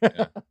 listener.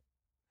 yeah.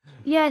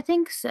 Yeah, I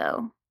think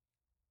so.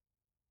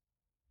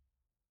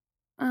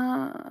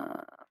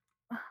 Hold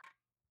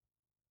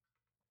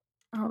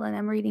on,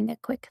 I'm reading a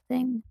quick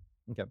thing.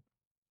 Okay.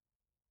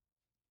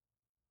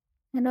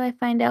 How do I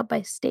find out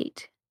by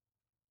state?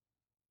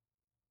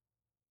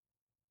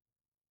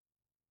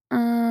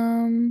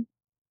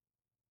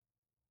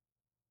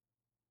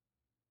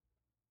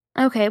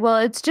 Okay, well,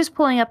 it's just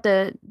pulling up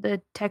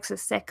the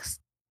Texas 6,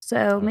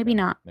 so maybe Okay,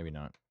 not. Maybe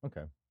not.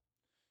 Okay.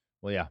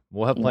 Well, yeah,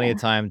 we'll have plenty of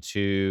time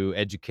to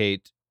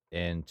educate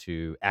and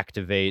to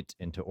activate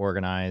and to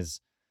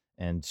organize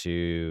and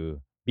to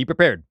be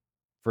prepared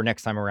for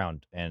next time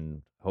around.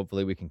 And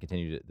hopefully we can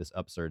continue this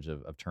upsurge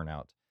of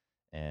turnout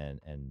and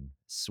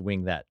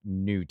swing that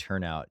new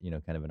turnout, you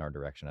know, kind of in our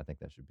direction. I think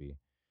that should be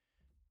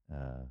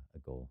a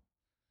goal.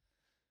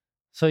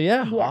 So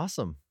yeah,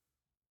 awesome.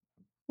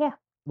 Yeah.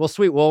 Well,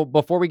 sweet. Well,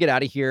 before we get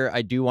out of here,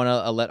 I do want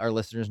to let our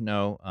listeners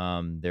know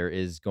there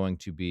is going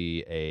to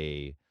be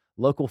a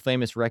local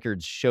famous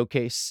records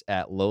showcase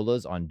at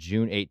Lola's on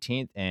June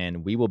 18th,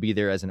 and we will be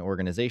there as an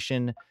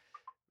organization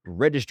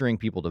registering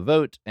people to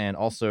vote and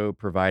also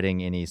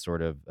providing any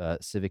sort of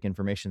civic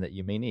information that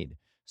you may need.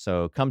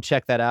 So come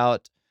check that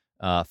out.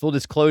 Full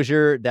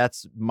disclosure,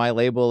 that's my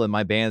label and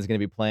my band's going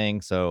to be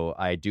playing, so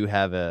I do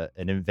have an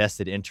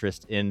invested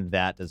interest in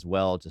that as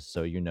well, just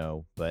so you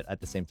know. But at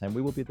the same time,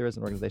 we will be there as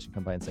an organization.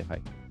 Come by and say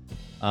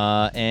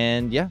hi.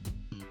 And yeah,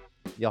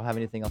 y'all have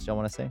anything else y'all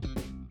want to say?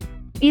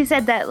 You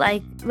said that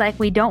like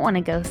we don't want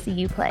to go see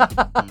you play.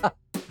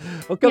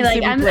 Well, come see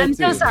me play I'm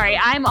so too. sorry.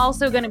 I'm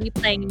also going to be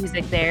playing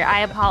music there. I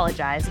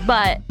apologize,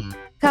 but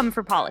come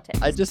for politics.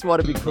 I just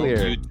want to be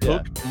clear. You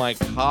took my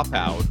cop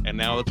out, and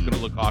now it's going to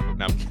look awkward.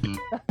 Now I'm kidding.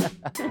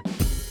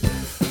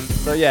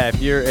 So yeah,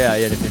 if you're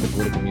into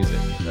political music,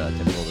 Tim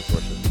Goldis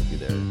Worship will be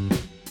there,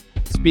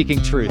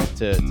 speaking truth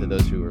to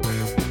those who are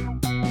listening.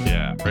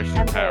 Yeah,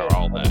 Christian power,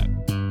 all that.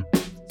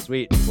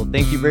 Sweet. Well,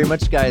 thank you very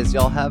much, guys.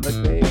 Y'all have a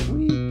great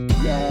week.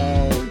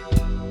 Yay.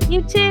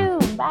 You too.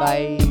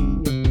 Bye. Bye.